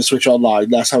Nintendo Switch Online,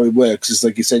 that's how it works. It's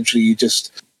like essentially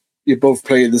you're both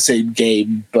playing the same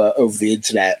game but over the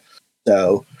internet.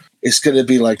 So it's going to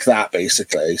be like that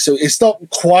basically. So it's not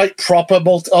quite proper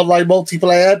online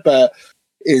multiplayer, but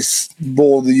it's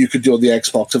more than you could do on the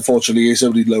Xbox. Unfortunately, it's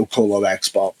only local on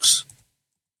Xbox,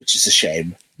 which is a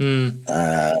shame.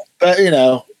 But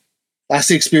that's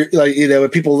the experience. Like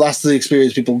that's the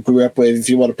experience people grew up with. If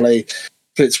you want to play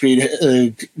split screen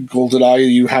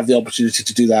GoldenEye, you have the opportunity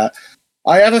to do that.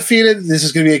 I have a feeling this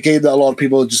is going to be a game that a lot of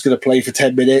people are just going to play for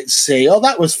 10 minutes, say, "Oh,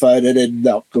 that was fun," and then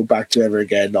not go back to ever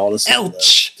again. Honestly,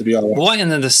 ouch. To be honest, what in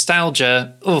the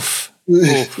nostalgia? Oof.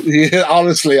 Yeah,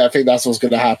 honestly, I think that's what's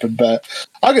going to happen. But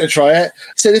I'm going to try it.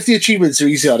 So if the achievements are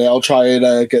easy on it, I'll try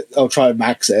and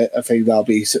max it. I think that'll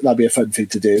be a fun thing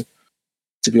to do.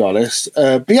 To be honest,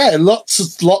 but yeah,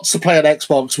 lots to play on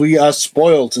Xbox. We are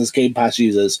spoiled as Game Pass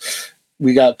users.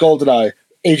 We got GoldenEye,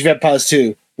 Age of Empires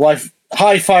 2,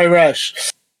 Hi-Fi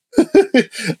Rush.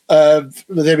 Then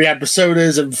we have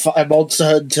Personas and Monster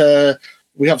Hunter.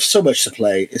 We have so much to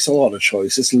play. It's a lot of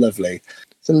choice. It's lovely.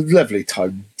 It's a lovely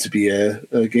time to be a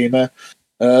gamer.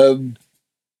 I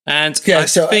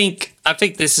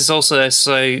think this is also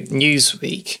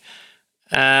Newsweek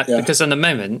because at the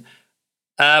moment,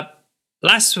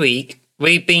 last week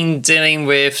we've been dealing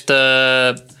with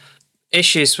the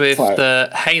issues with the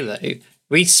Halo.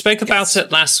 We spoke about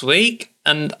it last week,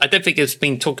 and I don't think it's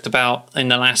been talked about in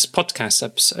the last podcast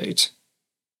episode.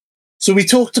 So we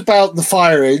talked about the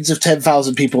fire-ins of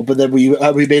 10,000 people, but then we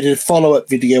made a follow-up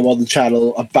video on the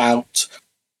channel about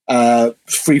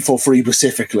 343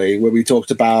 specifically, where we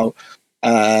talked about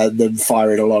them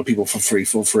firing a lot of people for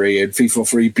 343, and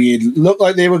 343 looked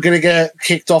like they were going to get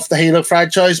kicked off the Halo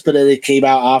franchise, but then it came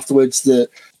out afterwards that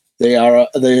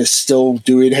they're still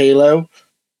doing Halo,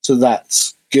 so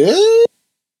that's good,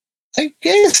 I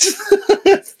guess.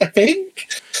 I think.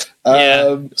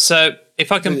 So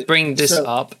if I can bring this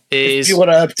up, if you want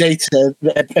to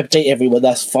update everyone,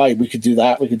 that's fine. We could do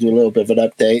that. We could do a little bit of an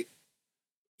update.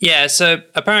 Yeah. So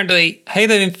apparently,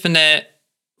 Halo Infinite.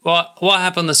 What I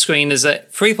have on the screen is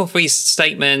that 343's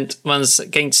statement runs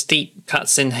against deep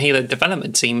cuts in Halo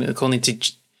development team, according to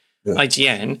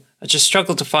IGN. I just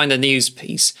struggled to find a news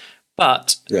piece,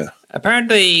 but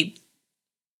apparently,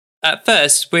 at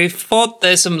first we thought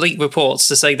there's some leaked reports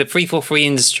to say the 343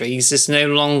 Industries is no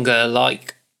longer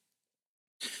like.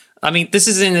 I mean, this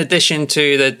is in addition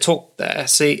to the talk there.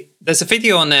 See, there's a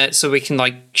video on there, so we can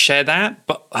like share that.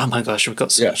 But oh my gosh, we've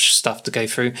got so much stuff to go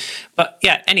through. But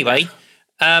yeah, anyway.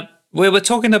 We were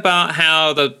talking about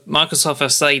how the Microsoft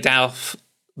has laid off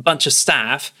a bunch of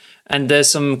staff, and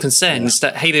there's some concerns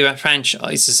that Halo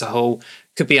franchise as a whole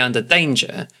could be under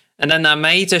danger. And then I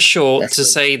made a short to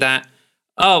say that,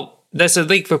 there's a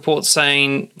leak report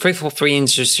saying 343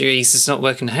 Industries is not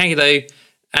working Halo,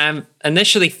 and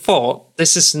initially thought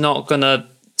this is not going to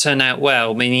turn out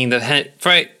well, meaning the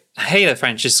Halo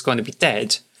franchise is going to be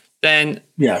dead. Then,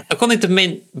 according to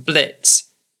Mint Blitz,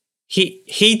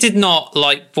 He did not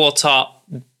brought up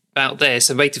about this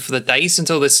and waited for the days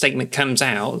until the statement comes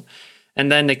out,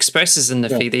 and then expresses in the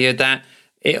video that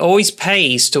it always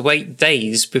pays to wait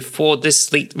days before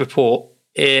this leaked report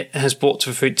has brought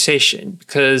to fruition,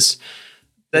 because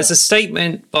there's a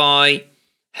statement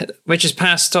which is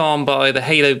passed on by the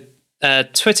Halo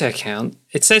Twitter account.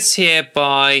 It says here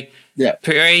by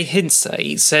Pierre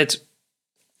Hinsey, said,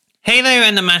 Halo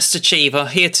and the Master Chief are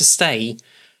here to stay.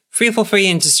 343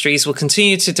 Industries will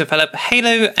continue to develop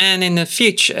Halo and in the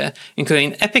future,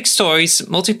 including epic stories,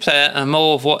 multiplayer, and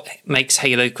more of what makes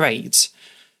Halo great.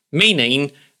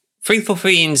 Meaning,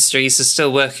 343 Industries is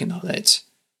still working on it.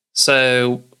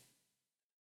 So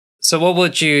what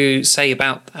would you say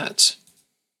about that?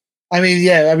 I mean,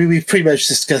 we've pretty much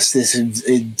discussed this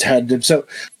in tandem. So,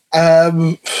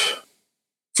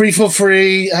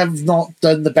 343 have not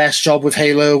done the best job with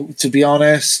Halo, to be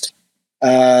honest.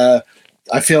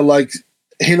 I feel like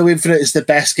Halo Infinite is the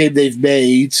best game they've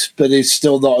made, but it's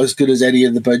still not as good as any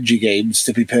of the Bungie games,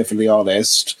 to be perfectly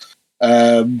honest.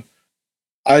 Are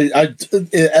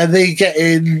they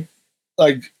getting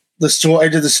the short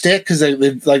end of the stick? Because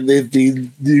they've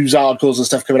been news articles and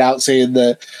stuff coming out saying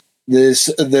that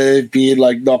they're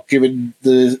being not given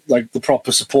the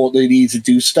proper support they need to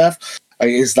do stuff.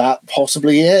 Is that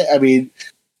possibly it? I mean,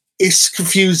 it's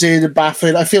confusing and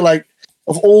baffling. I feel like,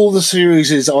 of all the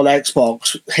series on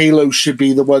Xbox, Halo should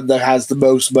be the one that has the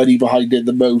most money behind it,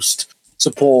 the most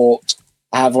support.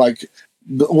 Have we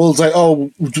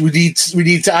need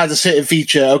to add a certain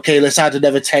feature. Okay, let's add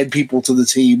another 10 people to the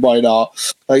team. Why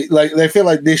not? I feel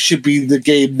like this should be the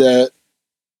game that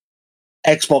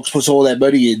Xbox puts all their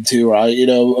money into, right?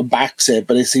 And backs it.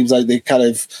 But it seems like they're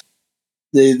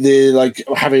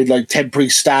having temporary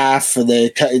staff, and they're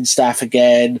cutting staff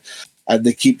again. And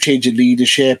they keep changing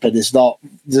leadership, and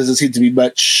doesn't seem to be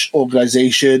much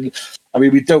organization. I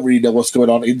mean, we don't really know what's going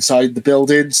on inside the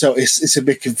building, so it's a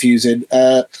bit confusing.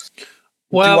 Do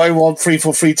I want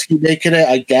 343 to keep making it?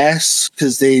 I guess,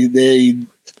 because they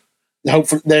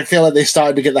hopefully they feel like they're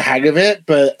starting to get the hang of it,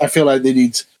 but I feel like they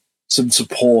need some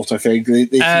support. I think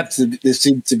they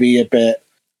seem to be a bit.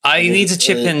 I need to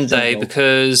chip in though,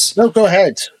 because go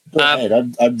ahead.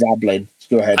 I'm rambling.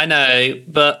 Go ahead. I know,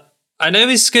 but. I know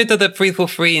it's good that the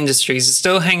 343 Industries is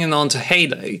still hanging on to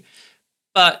Halo,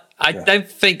 but I don't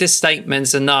think this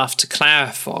statement's enough to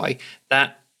clarify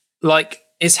that,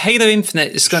 is Halo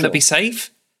Infinite is going to be safe?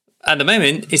 At the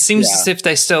moment, it seems as if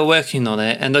they're still working on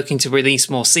it and looking to release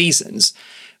more seasons,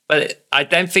 but I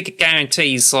don't think it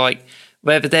guarantees,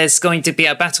 whether there's going to be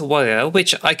a Battle Royale,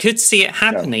 which I could see it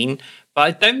happening, but I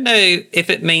don't know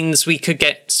if it means we could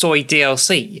get story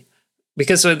DLC.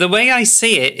 Because the way I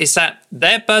see it is that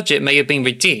their budget may have been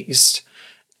reduced,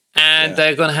 and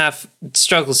they're going to have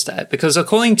struggles there. Because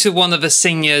according to one of the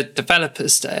senior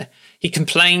developers there, he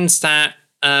complains that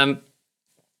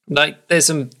there's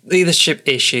some leadership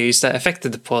issues that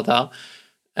affected the product,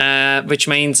 which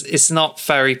means it's not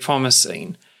very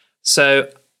promising. So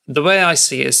the way I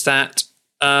see it is that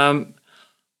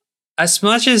as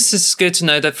much as it's good to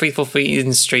know that 343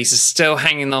 Industries is still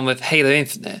hanging on with Halo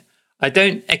Infinite, I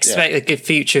don't expect a good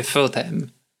future for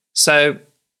them. So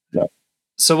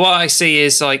what I see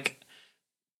is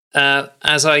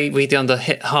as I read under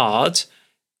Hit Hard,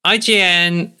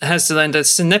 IGN has learned that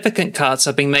significant cuts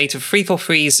are being made to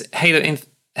 343's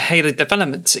Halo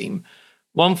development team.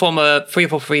 One former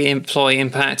 343 employee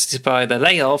impacted by the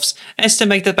layoffs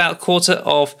estimated about a quarter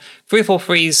of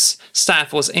 343's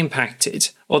staff was impacted,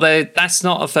 although that's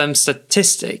not a firm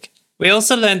statistic. We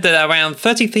also learned that around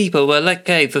 30 people were let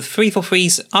go for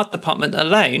 343's art department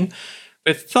alone,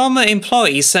 with former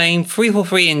employees saying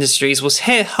 343 Industries was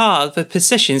hit hard with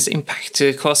positions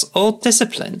impacted across all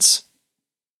disciplines.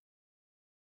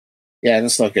 Yeah,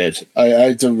 that's not good.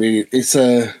 I don't really. It's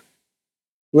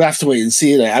we'll have to wait and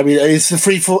see it. I mean, is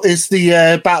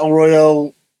the battle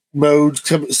royale mode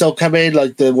still coming?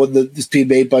 Like the one that's being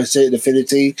made by Certain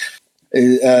Affinity?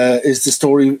 Is the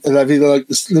story? And I mean,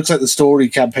 looks like the story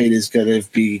campaign is going to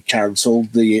be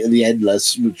cancelled. The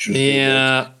Endless, which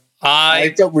was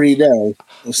I don't really know.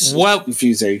 It's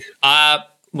confusing.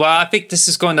 Well, I think this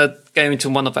is going to go into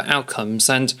one of the outcomes,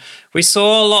 and we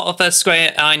saw a lot of the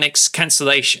Square Enix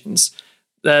cancellations.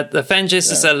 The Avengers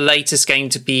is the latest game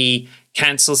to be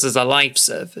cancelled as a live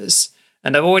service,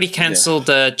 and they've already cancelled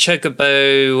the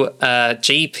Chocobo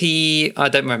GP. I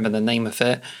don't remember the name of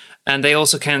it, and they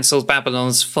also cancelled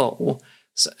Babylon's Fall.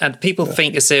 And people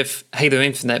think as if Halo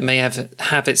Infinite may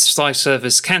have its live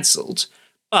service cancelled,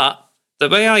 but the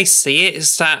way I see it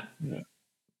is that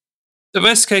the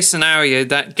worst case scenario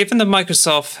that, given the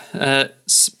Microsoft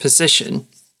position,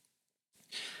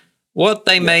 what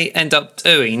they may end up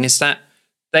doing is that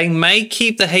they may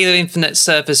keep the Halo Infinite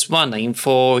service running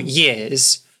for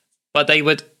years, but they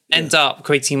would end up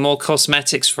creating more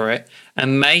cosmetics for it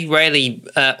and may rarely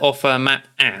offer a map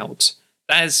out.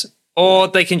 Or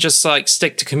they can just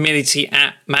stick to community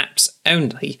app maps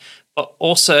only, but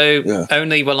also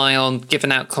only rely on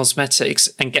giving out cosmetics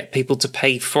and get people to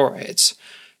pay for it.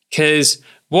 Because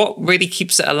what really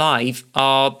keeps it alive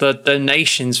are the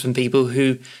donations from people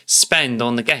who spend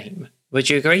on the game. Would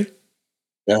you agree?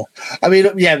 Yeah, I mean,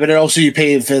 but then also you're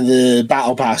paying for the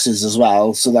battle passes as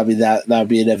well, so that would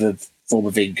be another form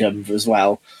of income as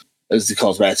well as the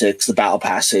cosmetics, the battle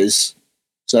passes.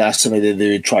 So that's something that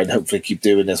they would try and hopefully keep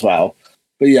doing as well.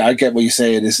 But yeah, I get what you're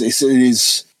saying. It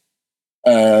is.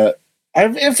 I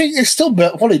think it's still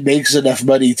probably makes enough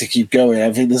money to keep going.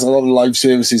 I think there's a lot of live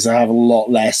services that have a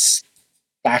lot less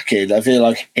backing. I feel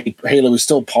like Halo is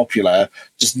still popular,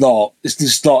 it's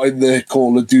just not in the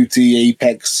Call of Duty,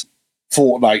 Apex,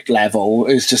 Fortnite level.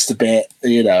 It's just a bit,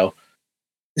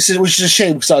 which is a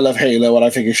shame because I love Halo and I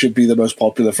think it should be the most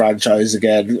popular franchise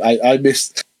again.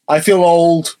 I feel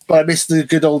old, but I miss the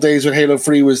good old days when Halo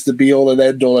 3 was the be all and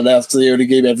end all, and that's the only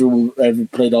game everyone ever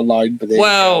played online. But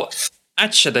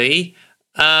actually,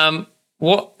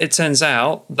 what it turns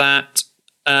out that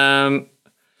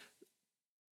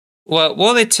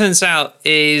what it turns out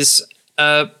is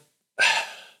I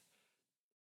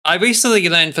recently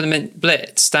learned from the Mint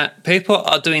Blitz that people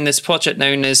are doing this project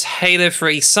known as Halo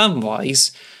 3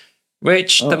 Sunrise,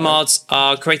 which the mods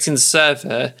are creating the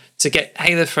server to get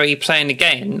Halo 3 playing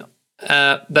again,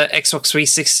 the Xbox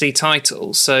 360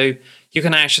 title. So you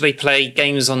can actually play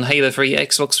games on Halo 3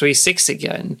 Xbox 360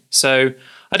 again. So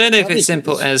I don't know if it's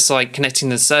simple as connecting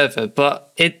the server,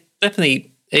 but it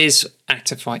definitely is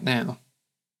active right now.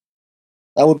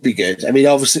 That would be good. I mean,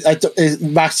 obviously,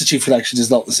 Master Chief Collection is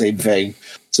not the same thing,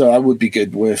 so that would be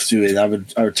good, worth doing. I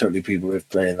would totally be worth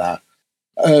playing that.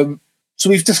 So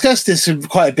we've discussed this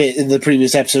quite a bit in the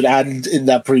previous episode and in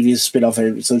that previous spin-off.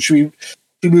 So should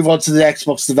we move on to the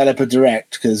Xbox Developer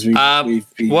Direct? Because we've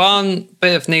one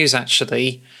bit of news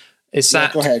actually is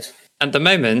that go ahead. At the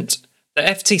moment the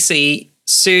FTC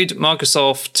sued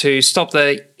Microsoft to stop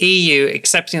the EU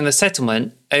accepting the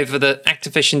settlement over the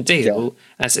Activision deal,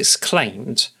 as it's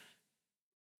claimed.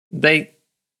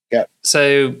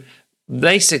 So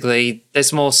basically,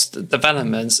 there's more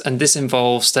developments, and this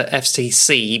involves the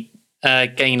FTC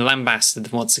getting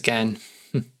lambasted once again.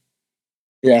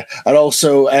 Yeah, and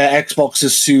also Xbox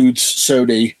has sued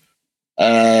Sony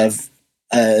as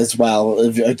well.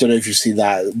 I don't know if you've seen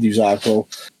that news article.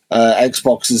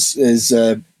 Xbox is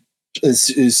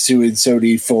suing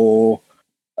Sony for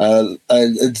and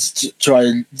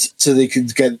trying so they can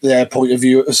get their point of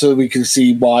view, so we can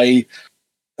see why.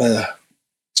 So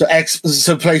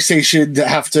PlayStation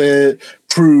have to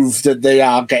prove that they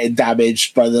are getting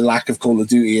damaged by the lack of Call of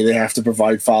Duty, and they have to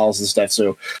provide files and stuff.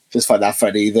 So just find that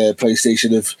funny. The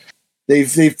PlayStation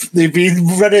they've been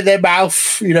running their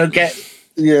mouth,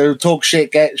 talk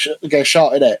shit, get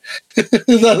shot in it.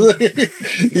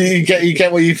 you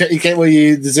get what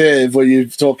you deserve when you're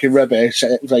talking rubbish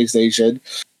at PlayStation.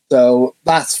 So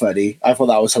that's funny. I thought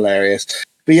that was hilarious.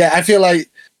 But yeah, I feel like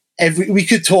we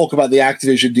could talk about the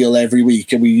Activision deal every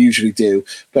week, and we usually do.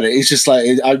 But it's just like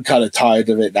I'm kind of tired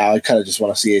of it now. I kind of just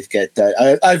want to see it get done.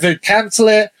 Either cancel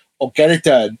it or get it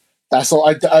done. That's all.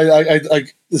 I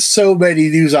there's so many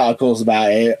news articles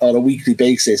about it on a weekly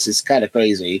basis. It's kind of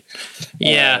crazy.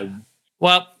 Yeah.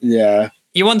 Well. Yeah.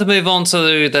 You want to move on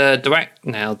to the Direct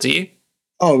now, do you?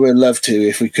 Oh, we'd love to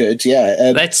if we could.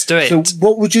 Yeah. Let's do it. So,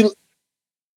 what would you?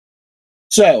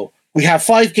 So we have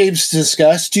 5 games to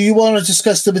discuss. Do you want to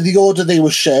discuss them in the order they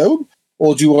were shown,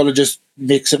 or do you want to just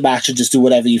mix and match and just do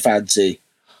whatever you fancy?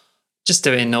 Just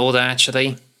do it in order,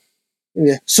 actually.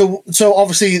 Yeah. So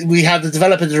obviously we had the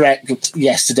Developer Direct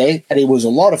yesterday, and it was a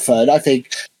lot of fun. I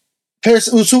think.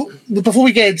 So before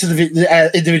we get into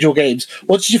the individual games,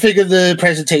 what did you think of the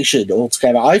presentation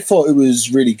altogether? I thought it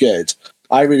was really good.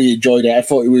 I really enjoyed it. I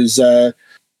thought it was. I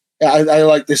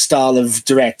like this style of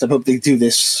Direct. I hope they do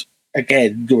this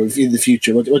again in the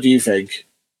future. What do you think?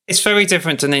 It's very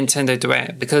different to Nintendo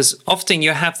Direct because often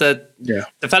you have the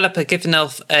developer giving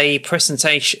off a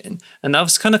presentation, and I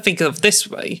was kind of thinking of this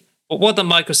way. But what the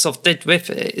Microsoft did with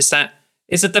it is that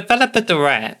it's a developer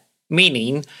direct,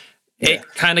 meaning it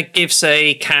kind of gives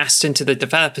a cast into the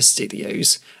developer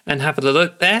studios and have a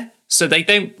look there. So they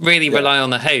don't really rely on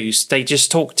the host. They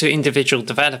just talk to individual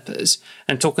developers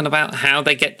and talking about how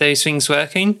they get those things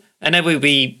working. And then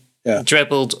we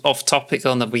dribbled off topic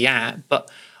on the React,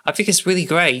 but I think it's really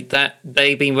great that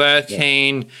they've been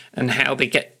working and how they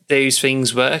get those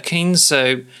things working.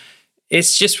 So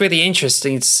it's just really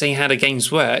interesting to see how the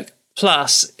games work.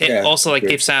 Plus, it also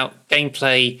gives out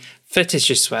gameplay footage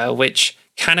as well, which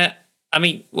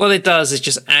what it does is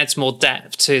just adds more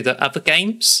depth to the other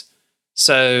games.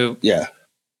 So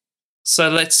So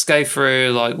let's go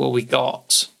through what we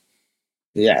got.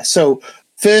 Yeah. So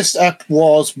first up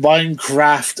was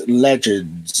Minecraft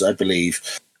Legends, I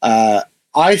believe.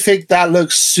 I think that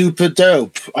looks super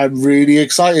dope. I'm really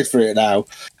excited for it now.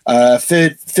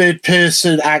 Third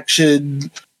person action,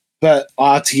 but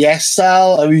RTS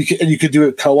style. I mean, you could do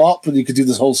it co-op, and you could do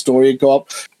this whole story in co-op.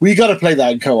 We got to play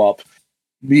that in co-op.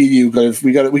 Me and you,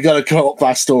 we got to co-op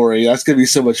that story. That's going to be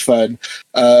so much fun.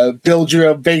 Build your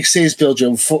own bases, build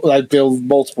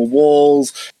multiple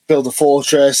walls, build a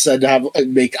fortress, and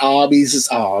make armies.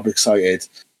 I'm excited.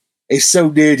 It's so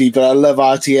nerdy, but I love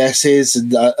RTSs,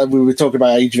 and we were talking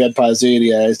about Age of Empires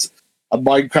earlier. A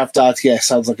Minecraft RTS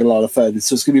sounds like a lot of fun.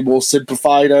 So it's going to be more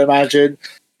simplified, I imagine,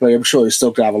 but I'm sure you're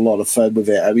still going to have a lot of fun with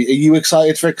it. I mean, are you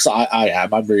excited for it? Because I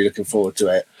am. I'm really looking forward to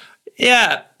it.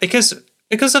 Yeah, because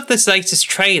of this latest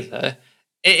trailer,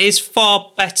 it is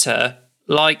far better.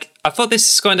 I thought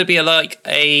this is going to be a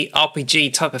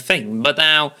RPG type of thing, but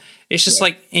now it's just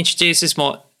introduces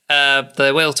more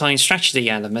the real-time strategy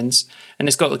elements, and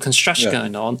it's got the construction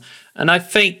going on. And I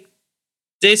think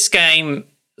this game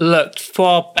looked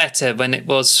far better when it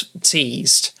was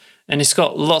teased, and it's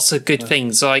got lots of good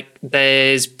things. Like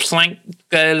there's plank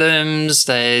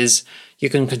golems, you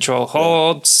can control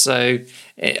hordes, so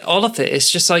all of it is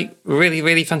just really,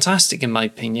 really fantastic in my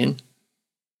opinion.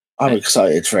 I'm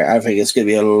excited for it. I think it's going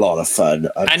to be a lot of fun.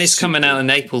 And it's coming out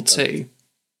in April too.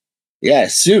 Yeah,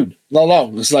 soon. Not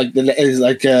long. We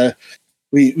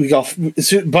got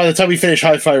by the time we finish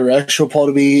Hi-Fi Rush, they'll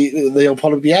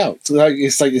probably be out.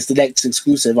 It's the next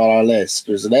exclusive on our list,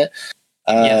 isn't it?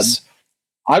 Yes.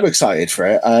 I'm excited for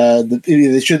it.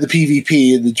 They showed the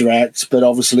PvP in the Direct, but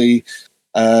obviously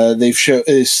they've shown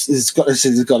it's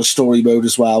got a story mode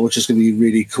as well, which is going to be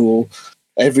really cool.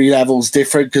 Every level's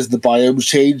different because the biomes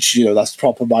change. That's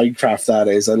proper Minecraft. That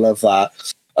is, I love that.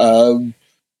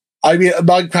 I mean,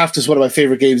 Minecraft is one of my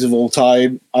favorite games of all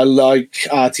time. I like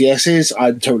RTSs.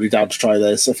 I'm totally down to try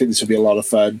this. I think this will be a lot of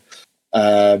fun.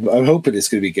 I'm hoping it's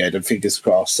going to be good. And fingers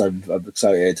crossed. I'm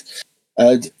excited.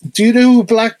 Do you know who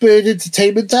Blackbird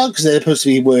Entertainment are? Because they're supposed to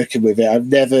be working with it. I've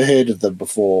never heard of them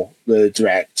before. The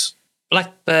Direct.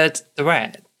 Blackbird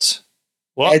Direct.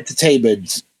 What?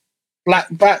 Entertainment.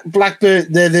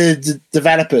 Blackbird. They're the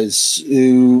developers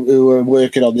who are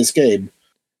working on this game.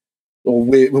 Or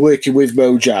we're working with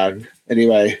Mojang,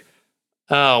 anyway.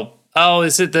 Oh,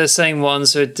 is it the same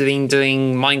ones who have been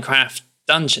doing Minecraft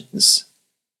Dungeons?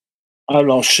 I'm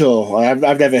not sure.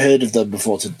 I've never heard of them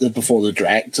before the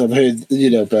Direct. I've heard,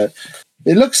 but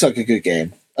it looks like a good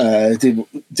game. Didn't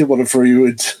want to throw you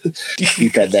into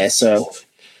deep end there. So,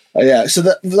 so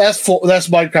that's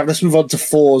Minecraft. Let's move on to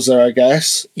Forza, I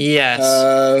guess.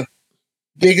 Yes.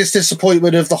 Biggest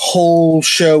disappointment of the whole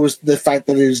show was the fact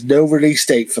that there's no release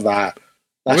date for that.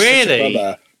 That's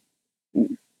really?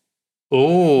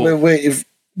 Oh, we're waiting.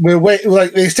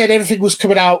 Like they said, everything was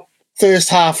coming out first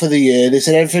half of the year. They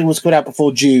said everything was coming out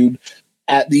before June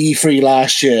at the E3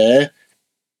 last year,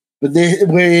 but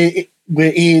we're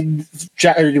in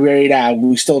January now.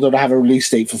 We still don't have a release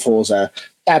date for Forza.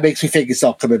 That makes me think it's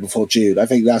not coming before June. I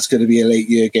think that's going to be a late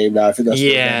year game now. I think that's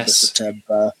November,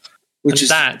 September,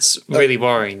 that's really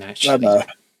worrying. Actually, bummer.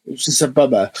 It's just a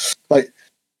bummer. Like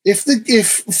if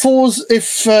Redfall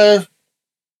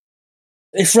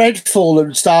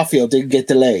and Starfield didn't get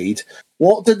delayed,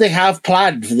 what did they have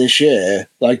planned for this year?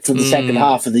 Like for the second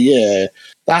half of the year?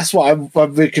 That's what I'm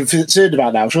really concerned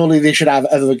about now. Surely they should have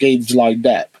other games lined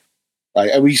up. Like,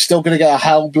 are we still going to get a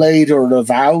Hellblade or an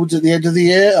Avowed at the end of the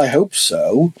year? I hope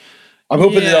so. I'm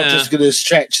hoping they're not just going to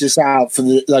stretch this out for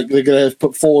they're going to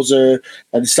put Forza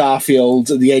and Starfield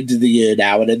at the end of the year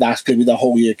now, and then that's going to be the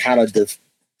whole year calendar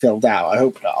filled out. I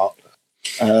hope not.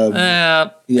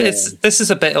 This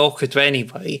is a bit awkward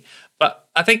anyway, but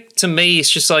I think to me it's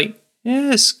just like,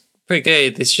 it's pretty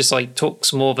good. It's just like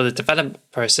talks more about the development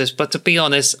process, but to be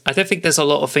honest, I don't think there's a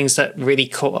lot of things that really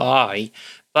caught our eye.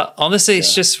 But honestly,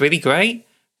 it's just really great.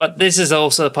 But this is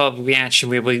also a part of the reaction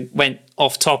where we went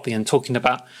off topic and talking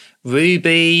about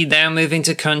Ruby, now moving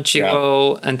to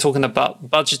Crunchyroll, and talking about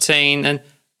budgeting. And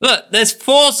look, there's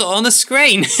Forza on the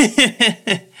screen.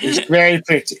 It's very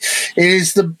pretty. It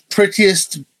is the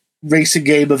prettiest racing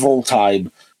game of all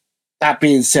time. That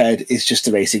being said, it's just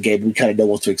a racing game. We kind of know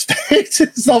what to expect.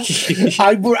 It's not,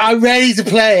 I'm ready to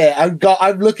play it. I'm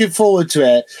looking forward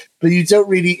to it. But you don't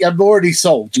really. I'm already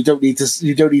sold. You don't need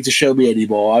to show me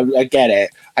anymore. I get it.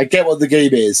 I get what the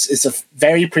game is. It's a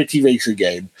very pretty racing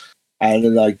game,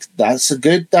 and like that's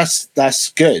good. But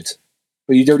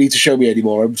you don't need to show me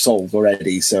anymore. I'm sold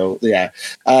already. So yeah.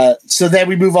 So then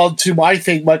we move on to my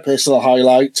personal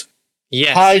highlight.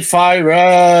 Yes. Hi-Fi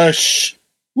Rush.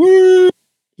 Woo!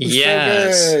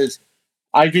 Yes. So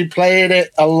I've been playing it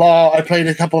a lot. I played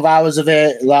a couple of hours of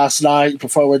it last night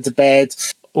before I went to bed.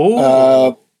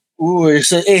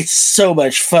 It's so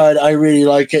much fun. I really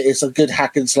like it. It's a good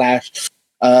hack and slash.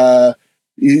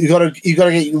 You gotta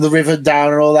get the rhythm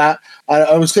down and all that.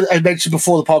 I mentioned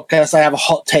before the podcast I have a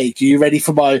hot take. Are you ready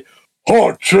for my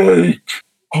hot take?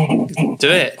 Do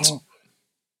it.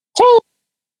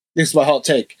 This is my hot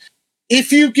take.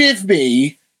 If you give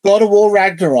me God of War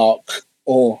Ragnarok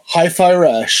or Hi-Fi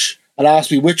Rush and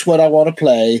ask me which one I want to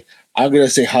play, I'm going to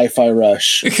say Hi-Fi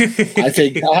Rush. I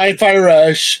think Hi-Fi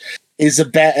Rush I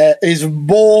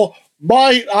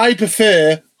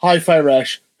prefer Hi-Fi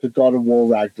Rush to God of War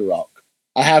Ragnarok.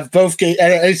 I have both games,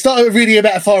 and it's not really a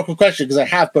metaphorical question because I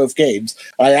have both games.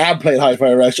 I am playing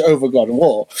Hi-Fi Rush over God of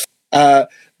War.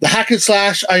 The hack and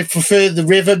slash, I prefer the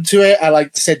rhythm to it. I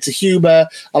like the sense of humor.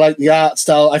 I like the art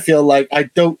style. I feel like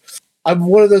I'm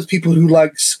one of those people who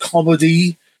likes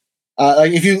comedy.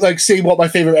 Like if you say what my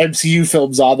favorite MCU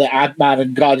films are, they're Ant-Man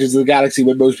and Guardians of the Galaxy,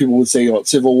 when most people would say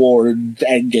Civil War and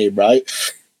Endgame, right?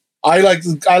 I like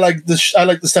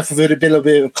the stuff with a little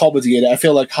bit of comedy in it. I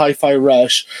feel like Hi-Fi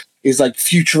Rush is like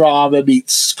Futurama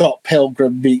meets Scott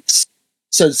Pilgrim meets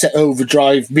Sunset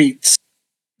Overdrive meets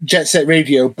Jet Set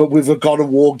Radio, but with a God of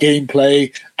War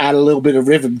gameplay and a little bit of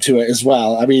rhythm to it as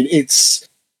well. I mean, it's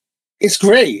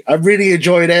great. I'm really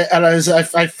enjoying it, and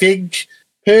I think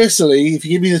personally, if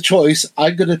you give me the choice,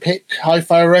 I'm going to pick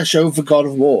Hi-Fi Rush over God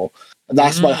of War, and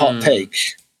that's my hot take.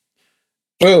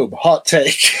 Boom, hot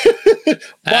take.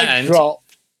 Mic drop.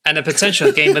 And a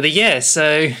potential game of the year.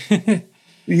 So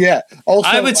yeah. Also,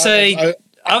 I would say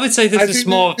this is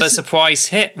more of a surprise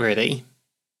hit, really.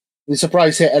 The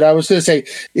surprise hit, and I was going to say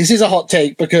this is a hot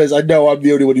take because I know I'm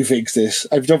the only one who thinks this.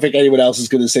 I don't think anyone else is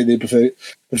going to say they prefer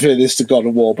this to God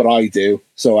of War, but I do,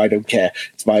 so I don't care.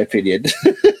 It's my opinion.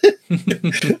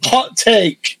 Hot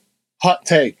take,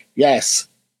 yes.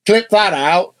 Clip that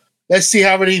out. Let's see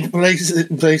how many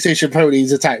PlayStation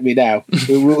ponies attack me now.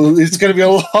 It's going to be a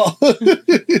lot.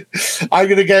 I'm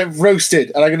going to get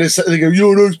roasted, and I'm going to go,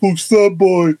 "You're an Xbox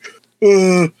fanboy."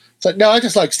 It's like, no, I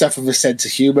just like stuff with a sense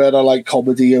of humor, and I like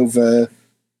comedy over.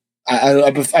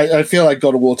 I feel like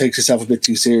God of War takes itself a bit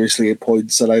too seriously at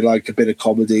points, and I like a bit of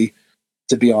comedy.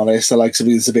 To be honest, I like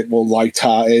something that's a bit more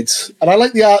light-hearted, and I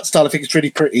like the art style. I think it's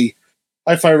really pretty.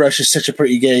 Hi-Fi Rush is such a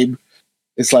pretty game.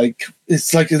 It's like you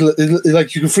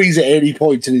can freeze it at any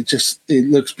point, and it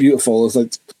looks beautiful.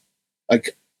 It's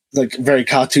like very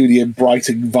cartoony and bright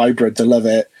and vibrant. I love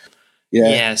it. Yeah.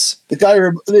 Yes. The guy,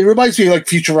 it reminds me of like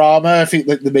Futurama. I think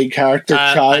like the main character,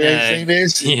 Chai, his name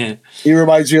is. Yeah. He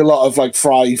reminds me a lot of like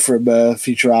Fry from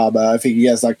Futurama. I think he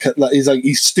has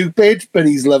he's stupid, but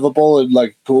he's lovable and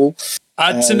like cool.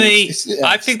 To me,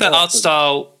 I think the art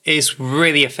style is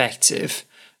really effective.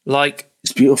 Like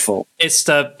It's beautiful. It's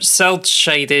the cel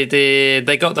shaded.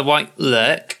 They got the white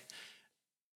look,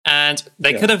 and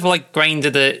they could have like grained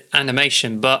the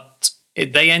animation, but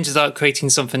they ended up creating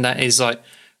something that is like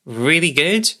really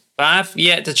good. But I've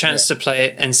yet the chance to play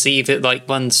it and see if it like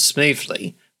runs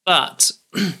smoothly. But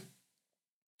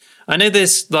I know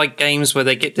there's like games where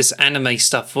they get this anime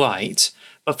stuff right,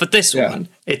 but for this one,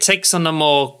 it takes on a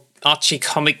more Archie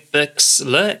comic books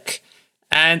look.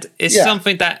 And it's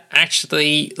something that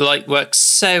actually like works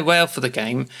so well for the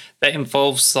game that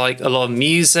involves like a lot of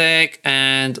music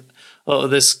and a lot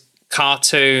of this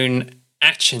cartoon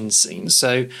action scene.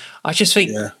 So I just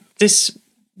think this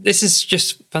is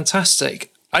just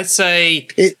fantastic. I'd say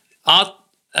art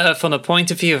from the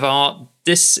point of view of art,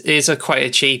 this is a quite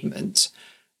achievement.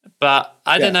 But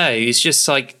I don't know. It's just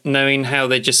like knowing how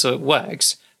they just sort of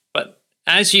works.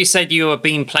 As you said, you have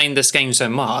been playing this game so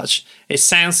much, it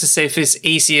sounds as if it's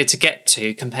easier to get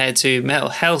to compared to Metal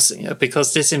Hellsinger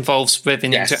because this involves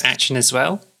rhythm into action as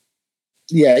well.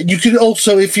 Yeah, you can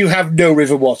also, if you have no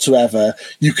rhythm whatsoever,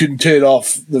 you can turn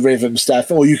off the rhythm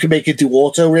stuff, or you can make it do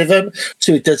auto rhythm,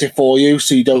 so it does it for you.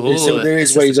 So you don't. So there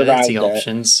is ways around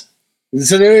options. It.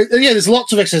 So there's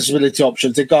lots of accessibility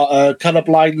options. They've got color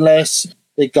blindness.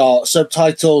 They got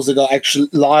subtitles. They got actual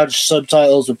large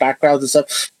subtitles with backgrounds and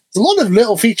stuff. There's a lot of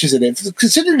little features in it.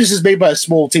 Considering this is made by a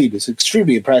small team, it's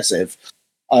extremely impressive.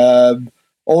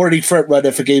 Already front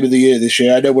runner for Game of the Year this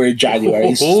year. I know we're in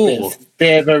January. It's a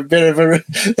bit of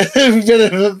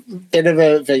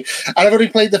a thing. And I've only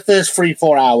played the first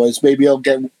 3-4 hours. Maybe it'll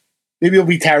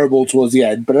be terrible towards the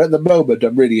end, but at the moment,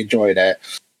 I'm really enjoying it.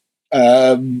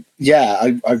 I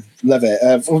love it.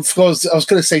 Of course, I was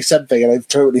going to say something, and I've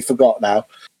totally forgot now.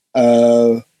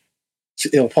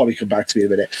 It'll probably come back to me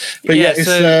in a minute. But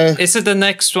is it the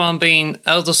next one being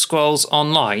Elder Scrolls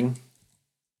Online?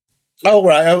 Oh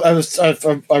right, I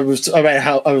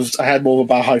had more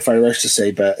about Hi-Fi Rush to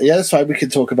say, but yeah, that's fine. We can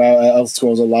talk about Elder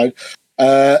Scrolls Online.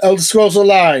 Elder Scrolls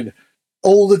Online,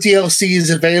 all the DLC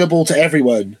is available to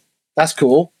everyone. That's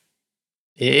cool.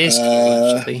 It is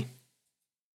cool, actually.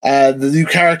 The new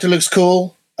character looks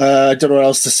cool. I don't know what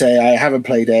else to say. I haven't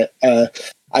played it.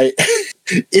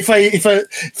 If I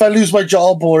lose my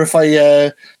job or if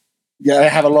I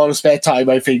have a lot of spare time,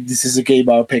 I think this is a game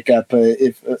I'll pick up.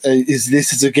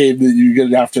 This is a game that you're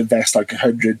going to have to invest like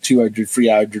 100, 200,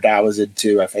 300 hours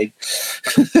into, I think.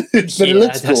 But it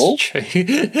looks cool.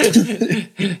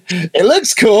 It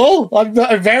looks cool. I'm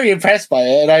very impressed by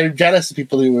it, and I'm jealous of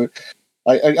people who were.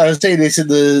 I was saying this in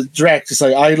the direct. It's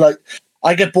like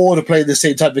I get bored of playing the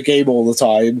same type of game all the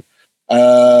time.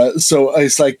 So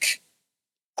it's like.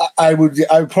 I would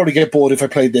probably get bored if I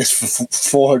played this for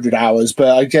 400 hours,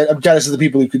 but I'm jealous of the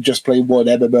people who could just play one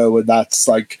MMO and that's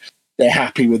like they're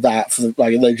happy with that and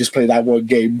they just play that one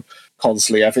game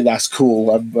constantly. I think that's cool.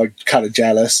 I'm kind of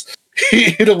jealous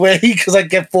in a way because I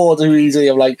get bored too easily.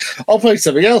 I'm like, I'll play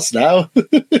something else now.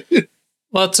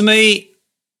 Well, to me,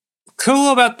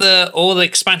 cool about all the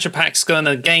expansion packs going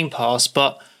to Game Pass,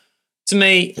 but to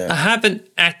me, I haven't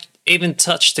even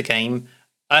touched the game.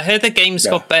 I heard the game's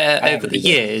got better over the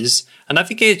years, and I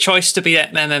think it's a choice to be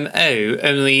an MMO,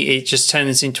 only it just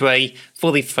turns into a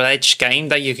fully fledged game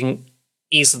that you can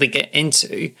easily get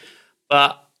into.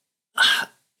 But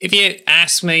if you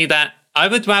ask me that, I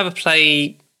would rather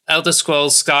play Elder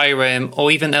Scrolls Skyrim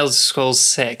or even Elder Scrolls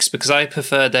 6 because I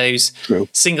prefer those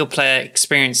single-player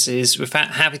experiences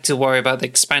without having to worry about the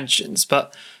expansions.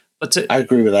 But I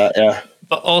agree with that, yeah.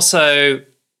 But also...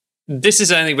 this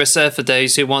is only reserved for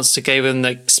those who wants to go in the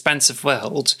expansive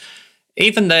world,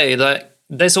 even though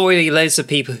there's already loads of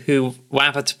people who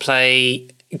rather to play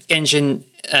Genshin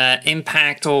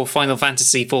Impact or Final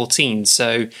Fantasy XIV.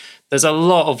 So there's a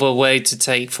lot of a way to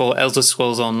take for Elder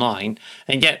Scrolls Online,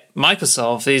 and yet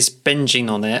Microsoft is binging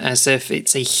on it as if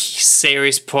it's a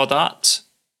serious product.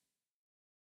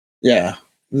 Yeah.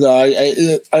 No,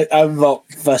 I'm not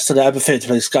vested. I prefer to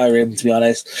play Skyrim, to be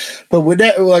honest. But when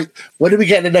are we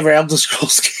getting another Elder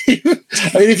Scrolls game?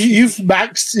 I mean, if you've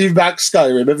maxed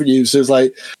Skyrim, haven't you? So it's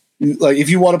like if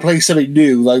you want to play something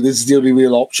new, this is the only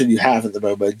real option you have at the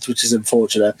moment, which is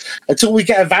unfortunate. Until we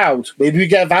get Avowed, maybe we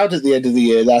get Avowed at the end of the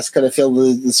year. That's going to fill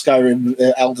the Skyrim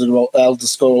Elder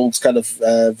Scrolls kind of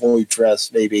void for us.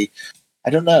 Maybe I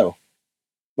don't know.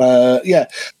 Let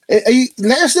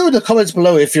us know in the comments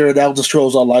below if you're an Elder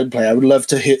Scrolls Online player. I would love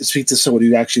to speak to someone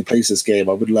who actually plays this game.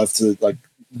 I would love to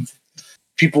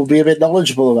people be a bit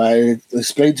knowledgeable about it.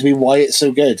 Explain to me why it's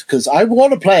so good, because I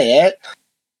want to play it,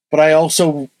 but I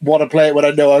also want to play it when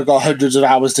I know I've got hundreds of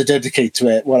hours to dedicate to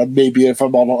it. When if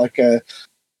I'm on a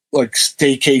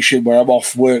staycation where I'm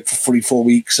off work for 3-4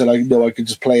 weeks and I know I can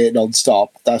just play it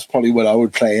non-stop, that's probably when I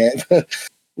would play it.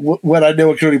 when I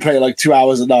know I can only play like 2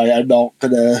 hours a night, I'm not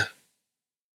gonna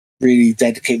really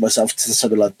dedicate myself to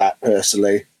something like that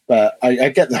personally. But I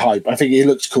get the hype. I think it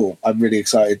looks cool. I'm really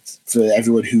excited for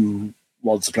everyone who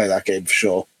wants to play that game for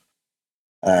sure.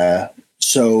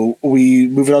 So we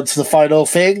moving on to the final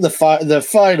thing, the finale,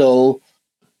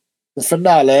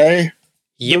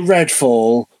 the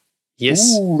Redfall.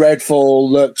 Yes. Ooh, Redfall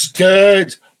looks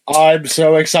good. I'm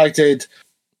so excited.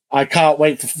 I can't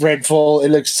wait for Redfall. It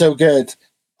looks so good.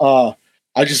 I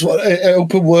just want an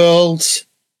open world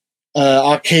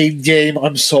arcade game.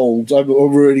 I'm sold. I'm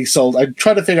already sold. I'm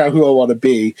trying to figure out who I want to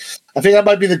be. I think I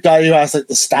might be the guy who has like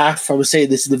the staff. I was saying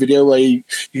this in the video where you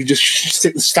just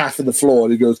stick the staff in the floor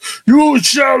and he goes, "You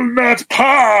shall not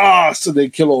pass," and they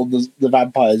kill all the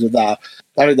vampires with that.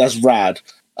 I think that's rad.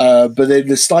 But then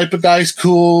the sniper guy's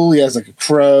cool. He has like a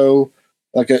crow,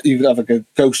 you can have like a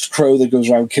ghost crow that goes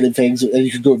around killing things, and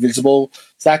you can go invisible.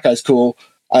 So that guy's cool.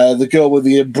 The girl with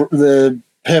the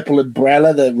purple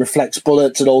umbrella that reflects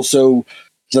bullets, and also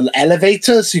the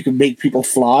elevator so you can make people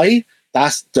fly.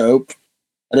 That's dope.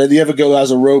 And then the other girl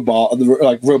has a robot, and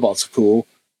robots are cool.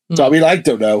 So I mean, I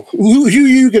don't know who are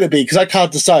you gonna be, because I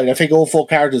can't decide. I think all 4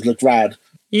 characters look rad.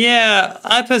 Yeah,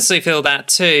 I personally feel that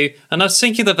too. And I was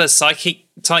thinking of a psychic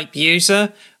type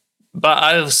user, but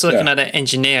I was looking at an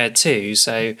engineer too.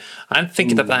 So I'm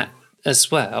thinking of that as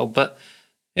well. But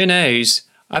who knows?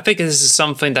 I think this is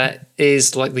something that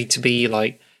is likely to be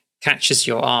like catches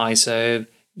your eye. So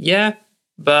yeah,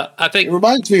 but I think it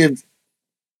reminds me of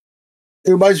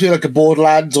like a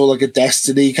Borderlands or like a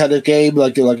Destiny kind of game,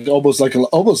 like almost like a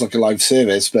live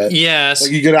service. But yes,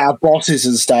 like you're gonna have bosses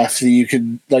and stuff that you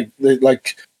can I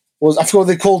forgot what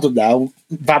they called them now.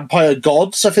 Vampire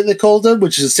gods, I think they called them,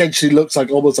 which essentially looks like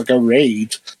almost like a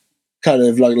raid kind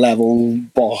of like level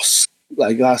boss.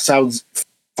 Like that sounds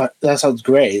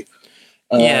great.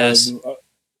 Yes,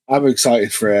 I'm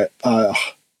excited for it.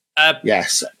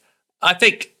 Yes, I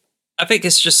think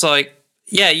it's just like,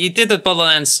 yeah, you did the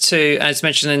Borderlands 2, as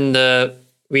mentioned in the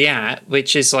React,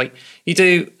 which is like you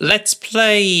do Let's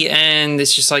Play, and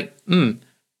it's just like,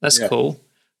 that's cool.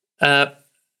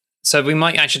 So we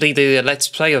might actually do a Let's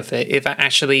Play of it if it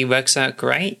actually works out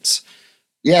great.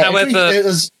 Yeah. However,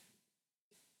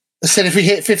 I said if we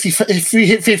hit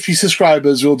 50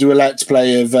 subscribers, we'll do a Let's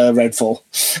Play of Redfall.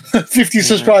 50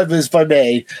 subscribers by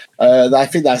May. I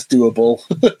think that's doable.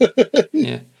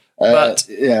 Yeah. But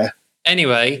yeah.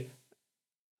 Anyway,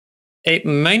 it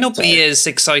may not be as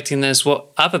exciting as what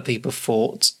other people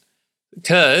thought,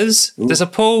 because there's a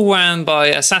poll ran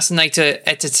by Assassinator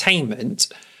Entertainment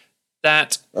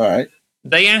that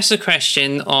they asked a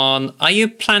question on, are you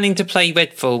planning to play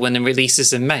Redfall when it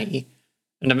releases in May?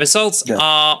 And the results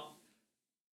are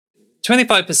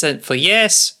 25% for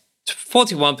yes,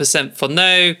 41% for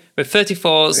no, with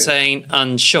 34% saying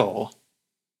unsure.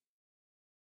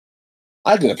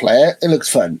 I'm going to play it. It looks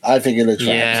fun. I think it looks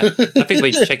fun. Yeah, I think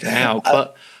we should check it out.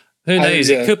 But who knows?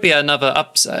 It could be another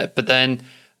upset. But then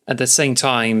at the same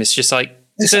time, it's just like,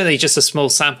 it's only just a small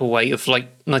sample weight of like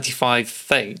 95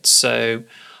 votes. So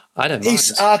I don't know.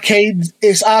 It's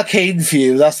arcade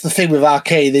view. That's the thing with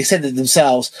arcade. They said it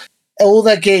themselves. All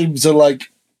their games are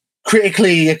like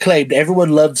critically acclaimed. Everyone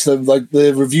loves them, like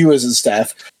the reviewers and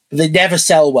stuff. But they never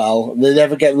sell well. They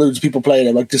never get loads of people playing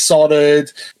them. Like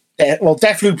Dishonored. Well,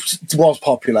 Deathloop was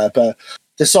popular, but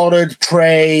Dishonored,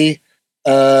 Prey,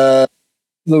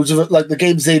 loads of like the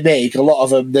games they make, a lot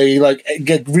of them they like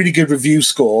get really good review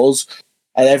scores,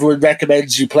 and everyone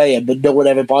recommends you play them, but no one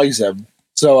ever buys them.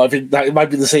 So I think that it might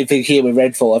be the same thing here with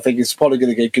Redfall. I think it's probably going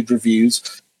to get good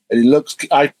reviews, and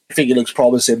I think it looks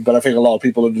promising, but I think a lot of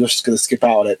people are just going to skip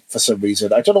out on it for some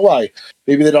reason. I don't know why.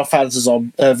 Maybe they're not fans of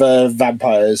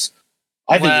vampires.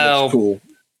 I think it looks cool.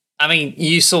 I mean,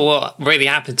 you saw what really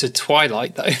happened to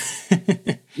Twilight, though.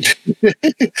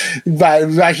 But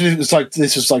imagine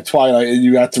this was like Twilight, and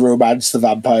you had to romance the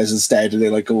vampires instead, and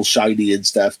they're like all shiny and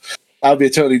stuff. That would be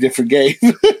a totally different game.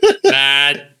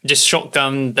 Just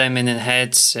shotgun them in the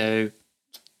head. So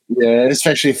yeah,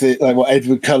 especially if they like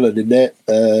Edward Cullen in it.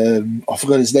 I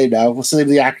forgot his name now. What's the name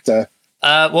of the actor?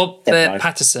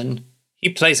 Patterson. He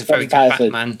plays a very good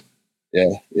Batman.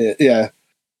 Yeah.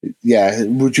 Yeah,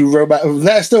 would you romance?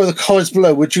 Let us know in the comments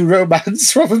below. Would you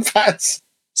romance Robert Pattinson?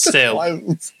 Still,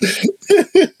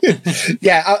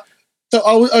 yeah.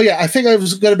 I think I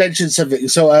was going to mention something.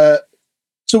 So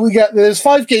there's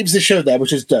 5 games this show there,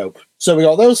 which is dope. So we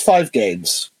got those 5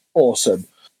 games, awesome.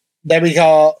 Then we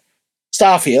got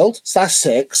Starfield, so that's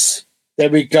 6.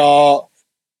 Then we got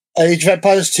Age of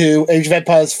Empires 2, Age of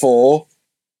Empires 4,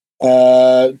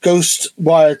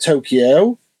 Ghostwire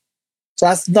Tokyo. So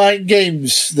that's 9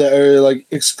 games that are like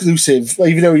exclusive.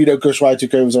 Even though Ghost Rider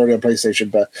 2 was already on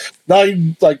PlayStation, but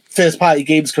 9 like first party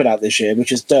games coming out this year,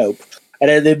 which is dope.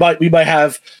 And then we might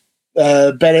have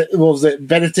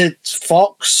Benedict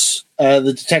Fox,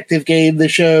 the detective game they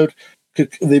showed.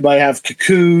 They might have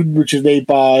Cocoon, which is made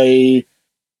by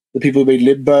the people who made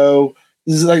Limbo.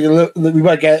 This is like we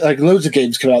might get like loads of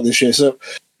games coming out this year. So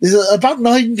there's about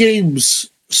 9 games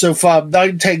so far,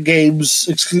 9-10 games,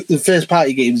 the first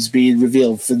party games being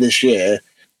revealed for this year.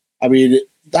 I mean,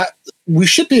 that we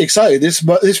should be excited. This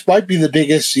might be the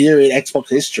biggest year in Xbox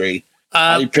history.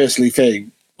 I personally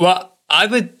think. Well, I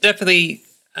would definitely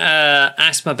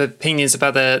ask my opinions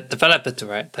about the developer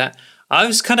director. I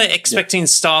was kind of expecting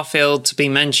Starfield to be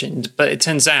mentioned, but it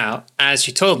turns out, as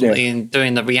you told me in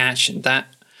doing the reaction, that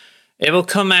it will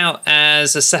come out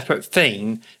as a separate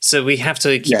thing. So we have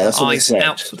to keep our eyes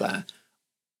out for that.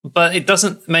 But it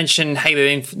doesn't mention Halo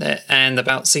Infinite and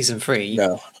about Season 3.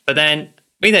 No. But then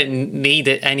we don't need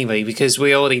it anyway because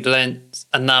we already learned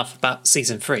enough about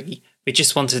Season 3. We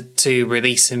just wanted to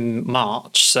release in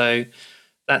March. So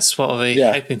that's what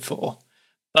we're hoping for.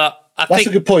 But I think... That's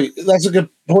a good point. That's a good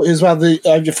point as well.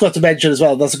 I forgot to mention as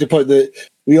well, that's a good point that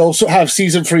we also have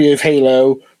Season 3 of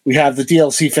Halo. We have the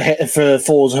DLC for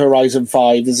Forza Horizon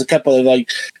 5. There's a couple of like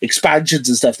expansions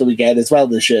and stuff that we get as well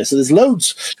this year. So there's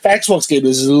loads for Xbox gamers.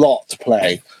 There's a lot to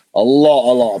play, a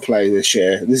lot to play this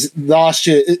year.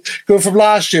 Going from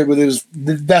last year where there was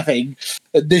nothing,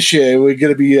 and this year we're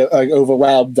going to be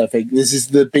overwhelmed. I think this is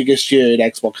the biggest year in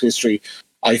Xbox history.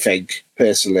 I think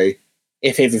personally,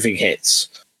 if everything hits.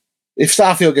 If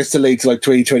Starfield gets delayed to like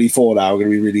 2024 now, I'm going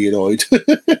to be really annoyed.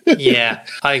 Yeah,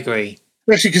 I agree.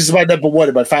 Especially because it's my number 1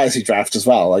 in my fantasy draft as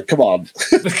well. Like, come on.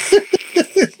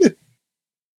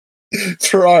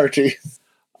 Priority.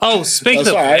 Oh, speaking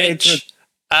of which,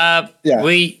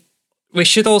 we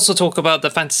should also talk about the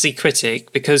Fantasy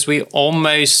Critic because we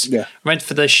almost went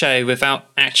for the show without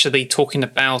actually talking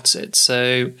about it.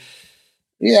 So,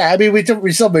 yeah, I mean, we didn't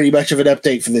receive very much of an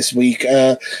update for this week.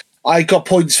 I got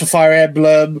points for Fire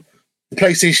Emblem. The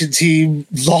PlayStation team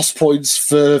lost points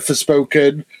for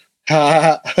Spoken.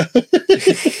 Oh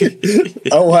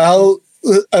well,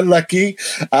 unlucky.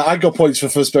 I got points for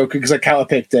Forspoken because I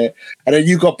counterpicked it, and then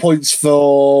you got points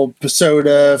for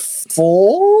Persona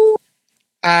 4.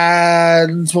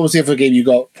 And what was the other game you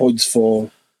got points for?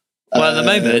 Well, at the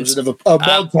moment,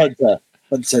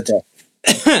 Monster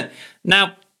Hunter.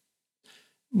 Now,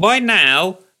 right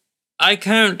now, I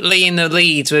currently in the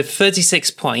lead with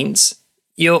 36 points.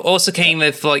 You also came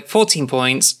with like 14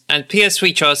 points, and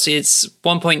PS3 Trust is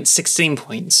 1.16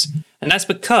 points. And that's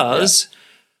because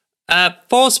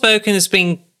Forspoken has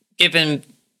been given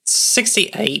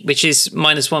 68, which is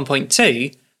minus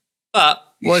 1.2,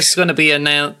 but was going to be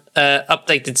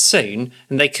updated soon,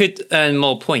 and they could earn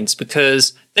more points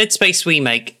because Dead Space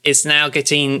Remake is now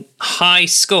getting high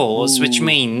scores, which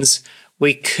means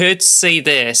we could see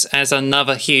this as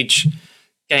another huge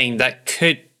game that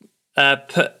could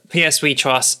put PS3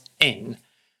 Trust in.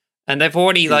 And they've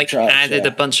already added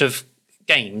a bunch of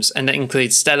games, and that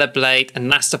includes Stellar Blade and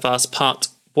Last of Us Part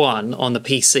 1 on the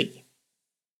PC.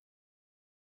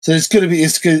 So it's going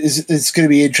to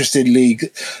be interesting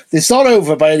league. It's not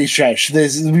over by any stretch.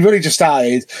 We've only just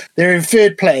started. They're in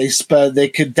 3rd place, but they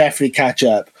could definitely catch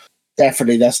up.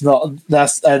 Definitely,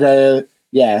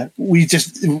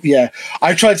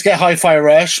 I tried to get Hi-Fi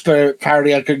Rush, but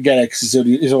apparently I couldn't get it because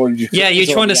it's already. Yeah,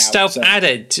 you're trying to stealth-add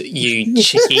it, you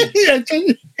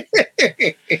cheeky.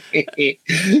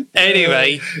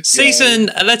 Anyway,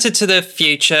 A Letter to the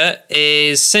Future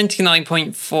is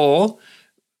 79.4,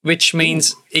 which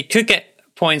means it could get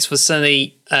points for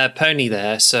Sunny Pony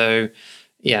there. So,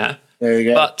 yeah. There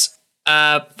you go. But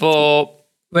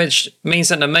which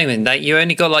means at the moment that you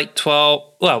only got like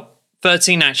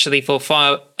 13 actually for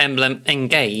Fire Emblem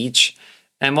Engage,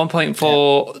 and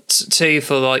 1.42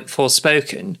 for like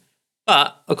Forspoken.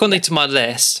 But according to my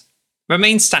list,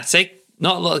 remain static.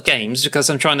 Not a lot of games because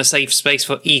I'm trying to save space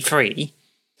for E3.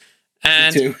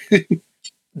 And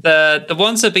the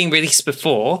ones that have been released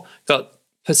before got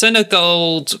Persona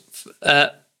 4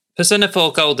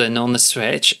 Golden on the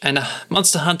Switch and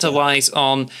Monster Hunter Rise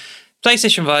on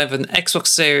PlayStation 5 and Xbox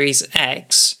Series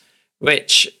X,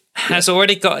 which has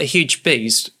already got a huge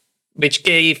boost, which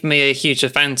gave me a huge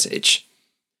advantage.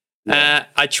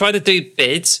 I tried to do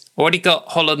bids, already got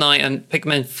Hollow Knight and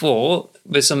Pikmin 4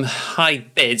 with some high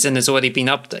bids, and it's already been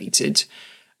updated.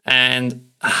 And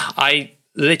I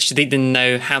literally didn't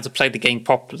know how to play the game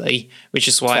properly, which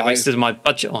is why I wasted my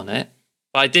budget on it.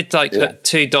 But I did put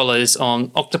 $2 on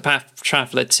Octopath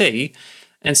Traveler 2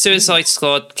 and Suicide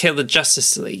Squad Kill the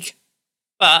Justice League.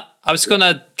 But I was going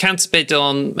to counterbid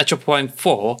on Metro Prime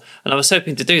 4, and I was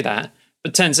hoping to do that.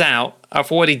 But turns out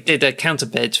I've already did a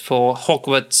counterbid for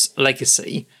Hogwarts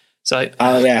Legacy. So,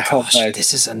 gosh,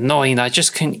 this is annoying. I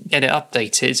just couldn't get it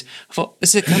updated. I thought,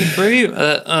 is it coming through?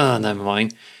 Never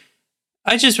mind.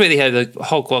 I just really hope that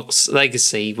Hogwarts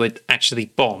Legacy would actually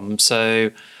bomb. So,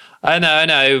 I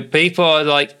know. People are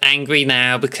like angry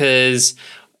now because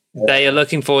they are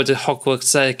looking forward to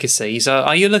Hogwarts Legacy. So,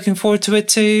 are you looking forward to it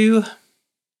too?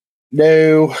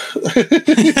 No.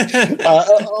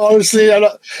 Honestly, I'm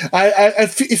not.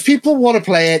 If people want to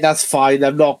play it, that's fine.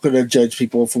 I'm not going to judge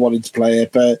people for wanting to play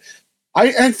it, but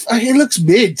it looks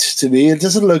mid to me. It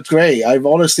doesn't look great. I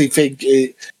honestly think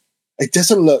it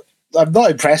doesn't look. I'm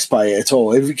not impressed by it at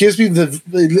all. It gives me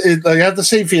I have the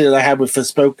same feeling I had with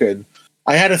Forspoken.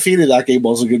 I had a feeling that game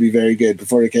wasn't going to be very good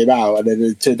before it came out, and then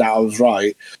it turned out I was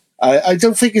right. I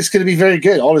don't think it's going to be very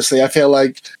good. Honestly, I feel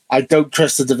like I don't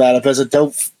trust the developers.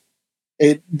 The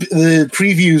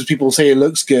previews, people say it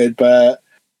looks good, but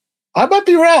I might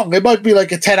be wrong. It might be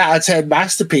like a 10 out of 10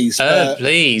 masterpiece. Oh,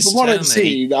 please. From what I've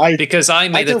seen, because I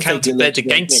made a counter-bid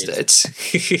against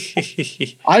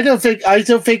it. I don't think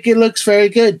it looks very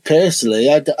good,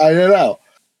 personally. I don't know.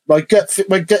 My gut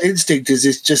instinct is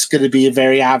it's just going to be a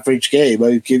very average game.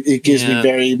 It gives me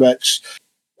very much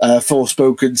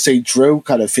Forspoken Saints Row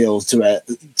kind of feel to it,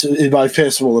 in my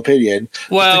personal opinion.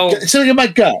 Well, something in my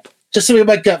gut. Just something in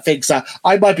my gut thinks that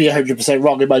I might be 100%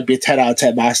 wrong. It might be a 10 out of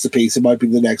 10 masterpiece. It might be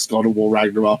the next God of War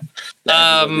Ragnarok.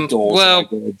 I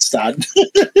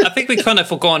think we kind of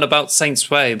forgotten about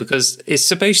Saints Row because it's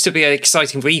supposed to be an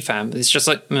exciting revamp. It's just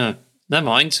like, never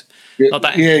mind. Not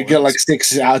that you got like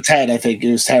 6 out of 10, I think.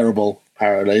 It was terrible,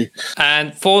 apparently.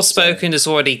 And Forspoken has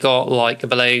already got like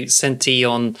below 70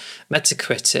 on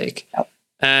Metacritic. Yep.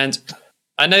 And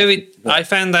I know I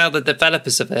found out the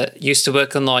developers of it used to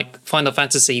work on like Final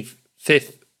Fantasy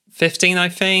 15, I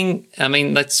think. I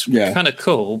mean, that's kind of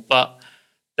cool, but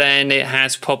then it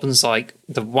has problems like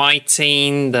the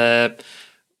writing,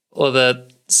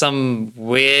 some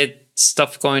weird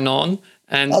stuff going on.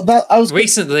 And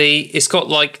recently it's got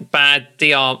like bad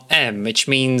DRM, which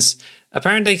means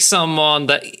apparently someone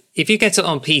that if you get it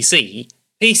on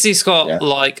PC's got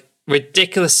like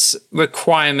ridiculous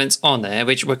requirements on there,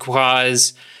 which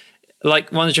requires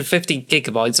like 150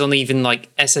 gigabytes on even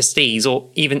like SSDs or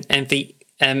even NVMe,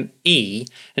 and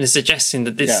is suggesting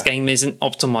that this game isn't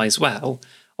optimized well.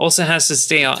 Also has this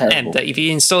DRM that if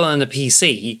you install it on the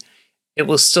PC, it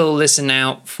will still listen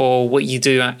out for what you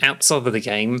do outside of the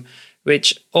game,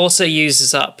 which also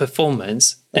uses up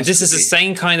performance. And this is the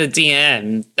same kind of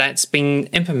DRM that's been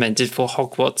implemented for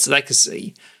Hogwarts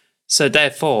Legacy. So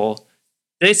therefore,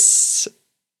 if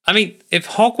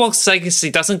Hogwarts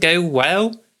Legacy doesn't go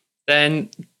well, then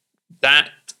that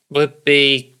would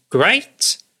be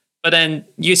great. But then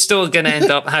you're still going to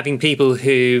end up having people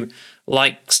who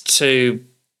likes to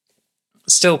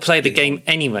still play the game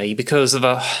anyway because of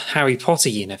a Harry Potter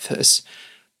universe.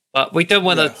 But we don't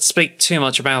want to speak too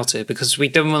much about it because we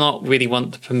do not really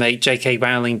want to promote J.K.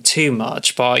 Rowling too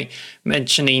much by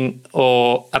mentioning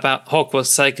or about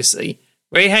Hogwarts Legacy.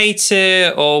 We hate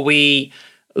it or we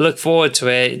look forward to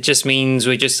it. It just means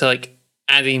we're just like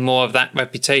adding more of that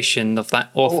reputation of that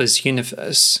author's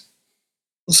universe.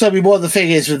 So, I mean, what the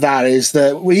thing is with that is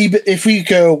that if we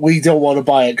go, we don't want to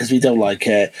buy it because we don't like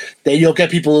it, then you'll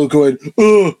get people who are going,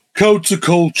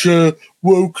 counterculture,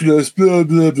 wokeness, blah,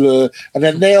 blah, blah. And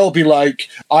then they'll be like,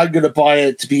 I'm going to buy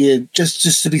it to be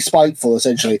just to be spiteful,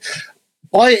 essentially.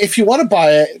 Buy it. If you want to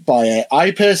buy it.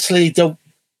 I personally don't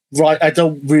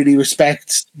really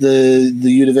respect the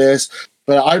universe.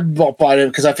 But I'm not buying it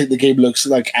because I think the game looks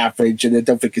like average and I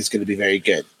don't think it's going to be very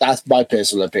good. That's my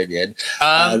personal opinion.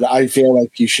 And I feel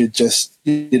like you should just,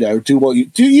 do what you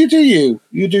do. You do you.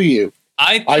 You do you.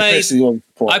 I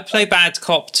play bad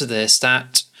cop to this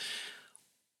that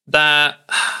I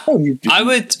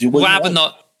would rather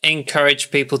not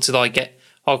encourage people to like get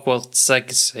Hogwarts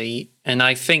Legacy. And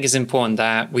I think it's important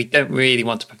that we don't really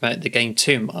want to promote the game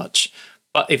too much.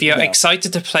 But if you're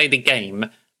excited to play the game,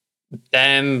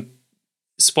 then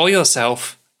spoil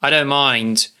yourself. I don't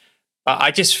mind. But I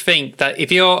just think that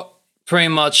if you're pretty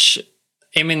much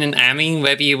aiming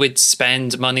whether you would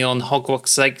spend money on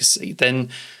Hogwarts Legacy, then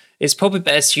it's probably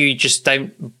best you just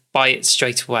don't buy it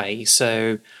straight away.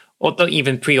 So, or don't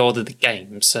even pre-order the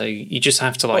game. So you just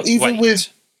have to wait.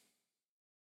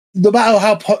 No matter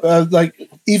how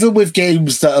even with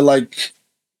games that are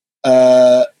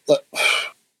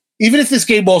even if this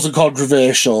game wasn't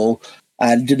controversial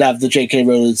and didn't have the J.K.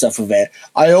 Rowling stuff with it,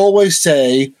 I always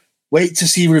say wait to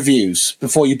see reviews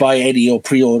before you buy any or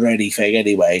pre-order anything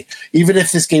anyway. Even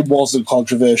if this game wasn't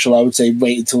controversial, I would say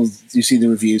wait until you see the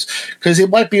reviews, because it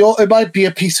might be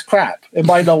a piece of crap. It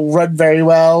might not run very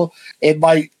well. It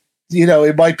might be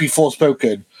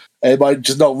Forspoken. It might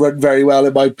just not run very well.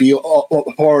 It might be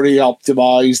poorly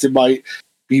optimized. It might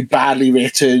be badly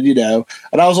written, And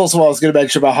that was also what I was going to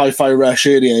mention about Hi-Fi Rush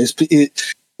earlier. The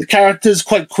character's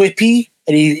quite quippy,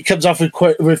 and he comes off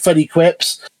with funny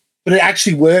quips. But it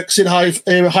actually works in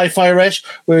Hi-Fi Rush,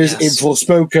 whereas in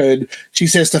Forspoken, she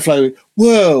says stuff like,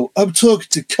 "Whoa, I'm talking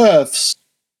to cuffs.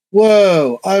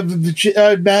 Whoa, I'm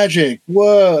magic.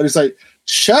 Whoa," and it's like,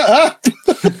 "Shut up!"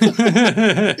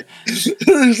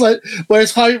 It's like,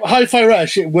 whereas Hi-Fi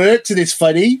Rush, it works and it's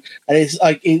funny, and it's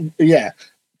like,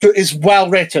 it's well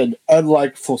written,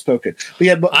 unlike Forspoken.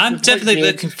 But I'm definitely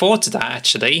looking forward to that,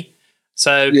 actually.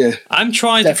 So I'm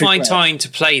trying to find time to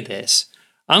play this.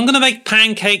 I'm going to make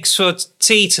pancakes for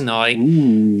tea tonight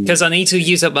because I need to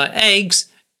use up my eggs.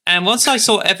 And once I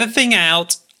sort everything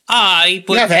out, I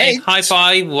will play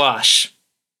Hi-Fi Rush.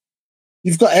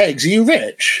 You've got eggs. Are you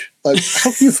rich? Like,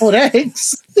 how can you afford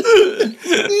eggs?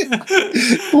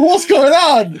 What's going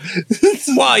on?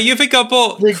 Why? You think I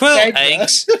bought quill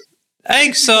eggs?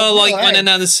 Eggs are like running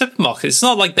down the supermarket. It's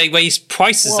not like they raise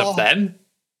prices of them.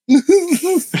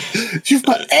 You've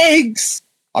got eggs.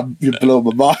 You're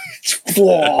blowing my mind.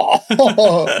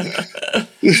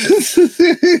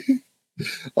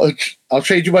 I'll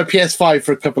trade you my PS5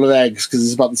 for a couple of eggs because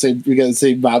it's about the same. We get the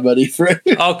same amount of money for it.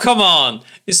 Oh, come on!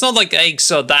 It's not like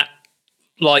eggs are that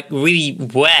really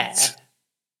rare,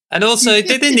 and also they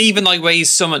didn't even raise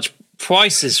so much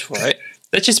prices for it.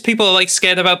 They're just people are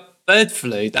scared about bird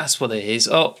flu. That's what it is.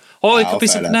 Oh, it could be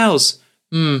something else.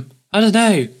 I don't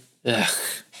know. Ugh.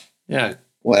 Yeah.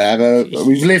 Whatever.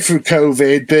 We've lived through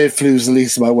COVID. Bird flu's the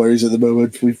least of my worries at the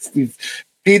moment. We've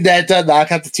been there, done that.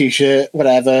 Got the t-shirt.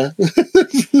 Whatever.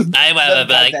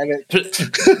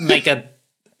 Make a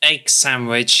egg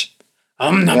sandwich.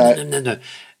 No.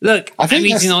 Look, I'm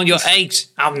eating all your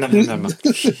eggs. So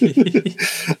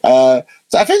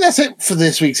I think that's it for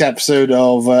this week's episode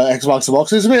of Xbox the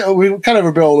Box. We were kind of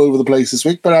a bit all over the place this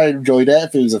week, but I enjoyed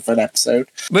it. It was a fun episode.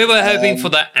 We were hoping for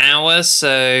that hour,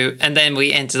 and then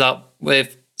we ended up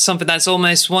with something that's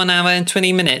almost 1 hour and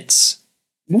 20 minutes.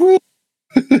 I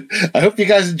hope you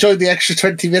guys enjoyed the extra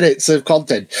 20 minutes of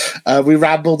content. We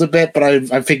rambled a bit, but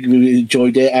I think we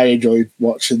enjoyed it. I enjoyed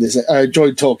watching this. I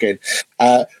enjoyed talking.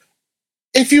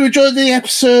 If you enjoyed the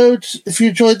episode, if you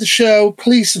enjoyed the show,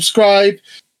 please subscribe.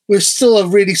 We're still a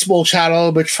really small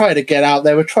channel. We're trying to get out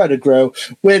there. We're trying to grow.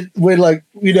 We're like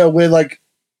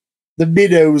the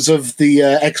minnows of the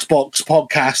Xbox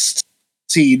podcast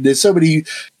scene. There's so many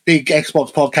big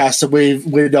Xbox podcasts, and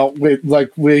we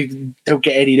don't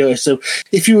get any notice. So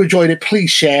if you enjoyed it, please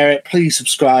share it. Please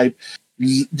subscribe.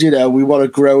 We want to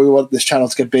grow. We want this channel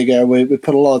to get bigger. We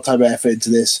put a lot of time and effort into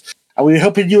this, and we're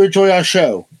hoping you enjoy our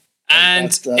show.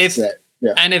 And that's it.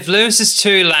 Yeah. And if Lewis is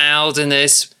too loud in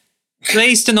this,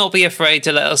 please do not be afraid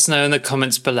to let us know in the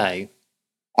comments below.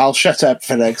 I'll shut up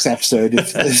for the next episode.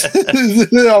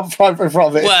 I'm fine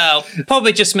from it. Well,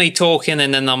 probably just me talking,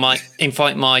 and then I might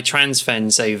invite my trans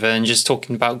friends over and just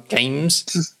talking about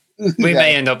games. We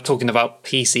may end up talking about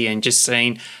PC and just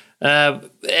saying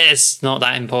it's not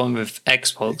that important with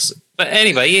Xbox. But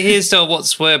anyway, here's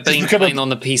what's playing on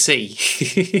the PC.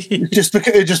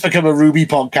 It'd just become a Ruby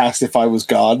podcast if I was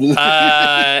gone.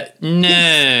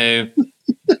 No.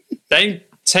 Don't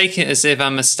take it as if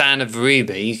I'm a stan of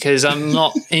Ruby, because I'm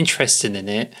not interested in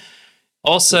it.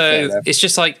 Also, it's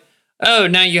just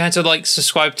now you had to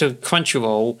subscribe to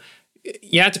Crunchyroll.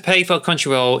 You had to pay for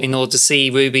Crunchyroll in order to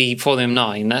see Ruby Volume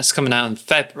 9. That's coming out in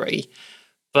February.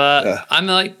 But I'm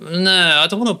no, I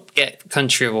don't want to get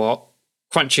Crunchyroll.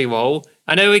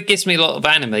 I know it gives me a lot of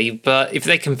anime, but if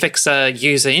they can fix the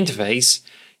user interface,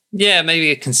 yeah,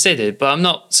 maybe I consider. But I'm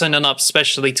not signing up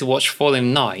specially to watch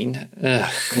Volume 9.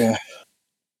 Ugh. Yeah.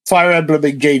 Fire Emblem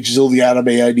engages all the anime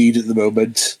I need at the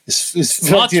moment. It's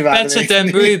much better than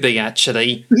Ruby,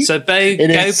 actually. So go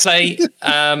play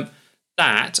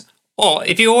that. Or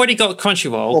if you already got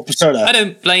Crunchyroll, or Persona, I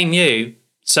don't blame you.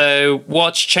 So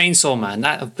watch Chainsaw Man.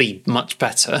 That would be much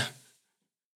better.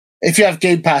 If you have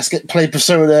Game Pass, play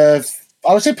Persona.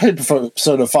 I would say play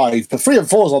Persona 5, but 3 and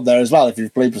 4 is on there as well if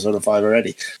you've played Persona 5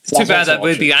 already. So too bad that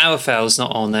Ruby Hourfell's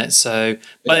not on it. So,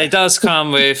 but it does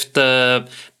come with the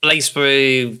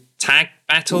BlazBlue tag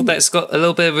battle that's got a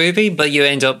little bit of Ruby, but you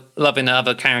end up loving the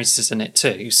other characters in it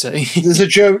too. So there's a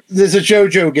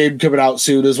JoJo game coming out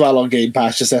soon as well on Game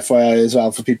Pass, just FYI as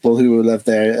well for people who love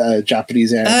their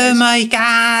Japanese anime. Oh my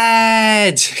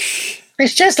god!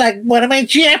 It's just like one of my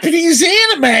Japanese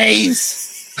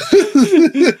animes.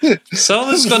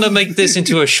 Someone's going to make this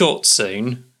into a short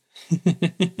soon.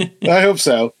 I hope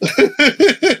so.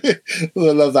 I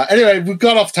love that. Anyway, we've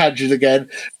gone off tangent again.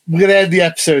 We're going to end the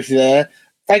episode there.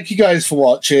 Thank you guys for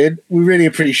watching. We really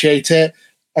appreciate it.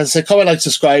 And so comment, like,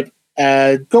 subscribe,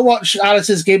 and go watch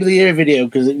Alice's Game of the Year video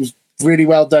because it was really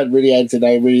well done, really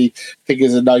entertaining. I really think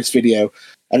it's a nice video.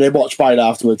 And then watch mine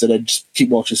afterwards, and then just keep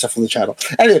watching stuff on the channel.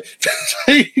 Anyway,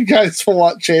 thank you guys for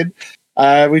watching.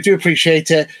 We do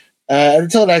appreciate it. And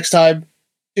until next time,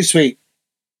 be sweet.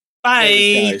 Bye.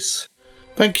 Thanks, guys.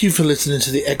 Thank you for listening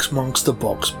to the X Marks the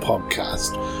Box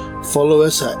podcast. Follow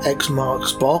us at X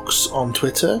Marks Box on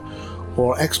Twitter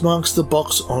or X Marks the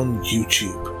Box on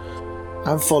YouTube.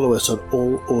 And follow us on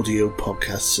all audio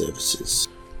podcast services.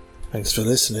 Thanks for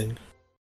listening.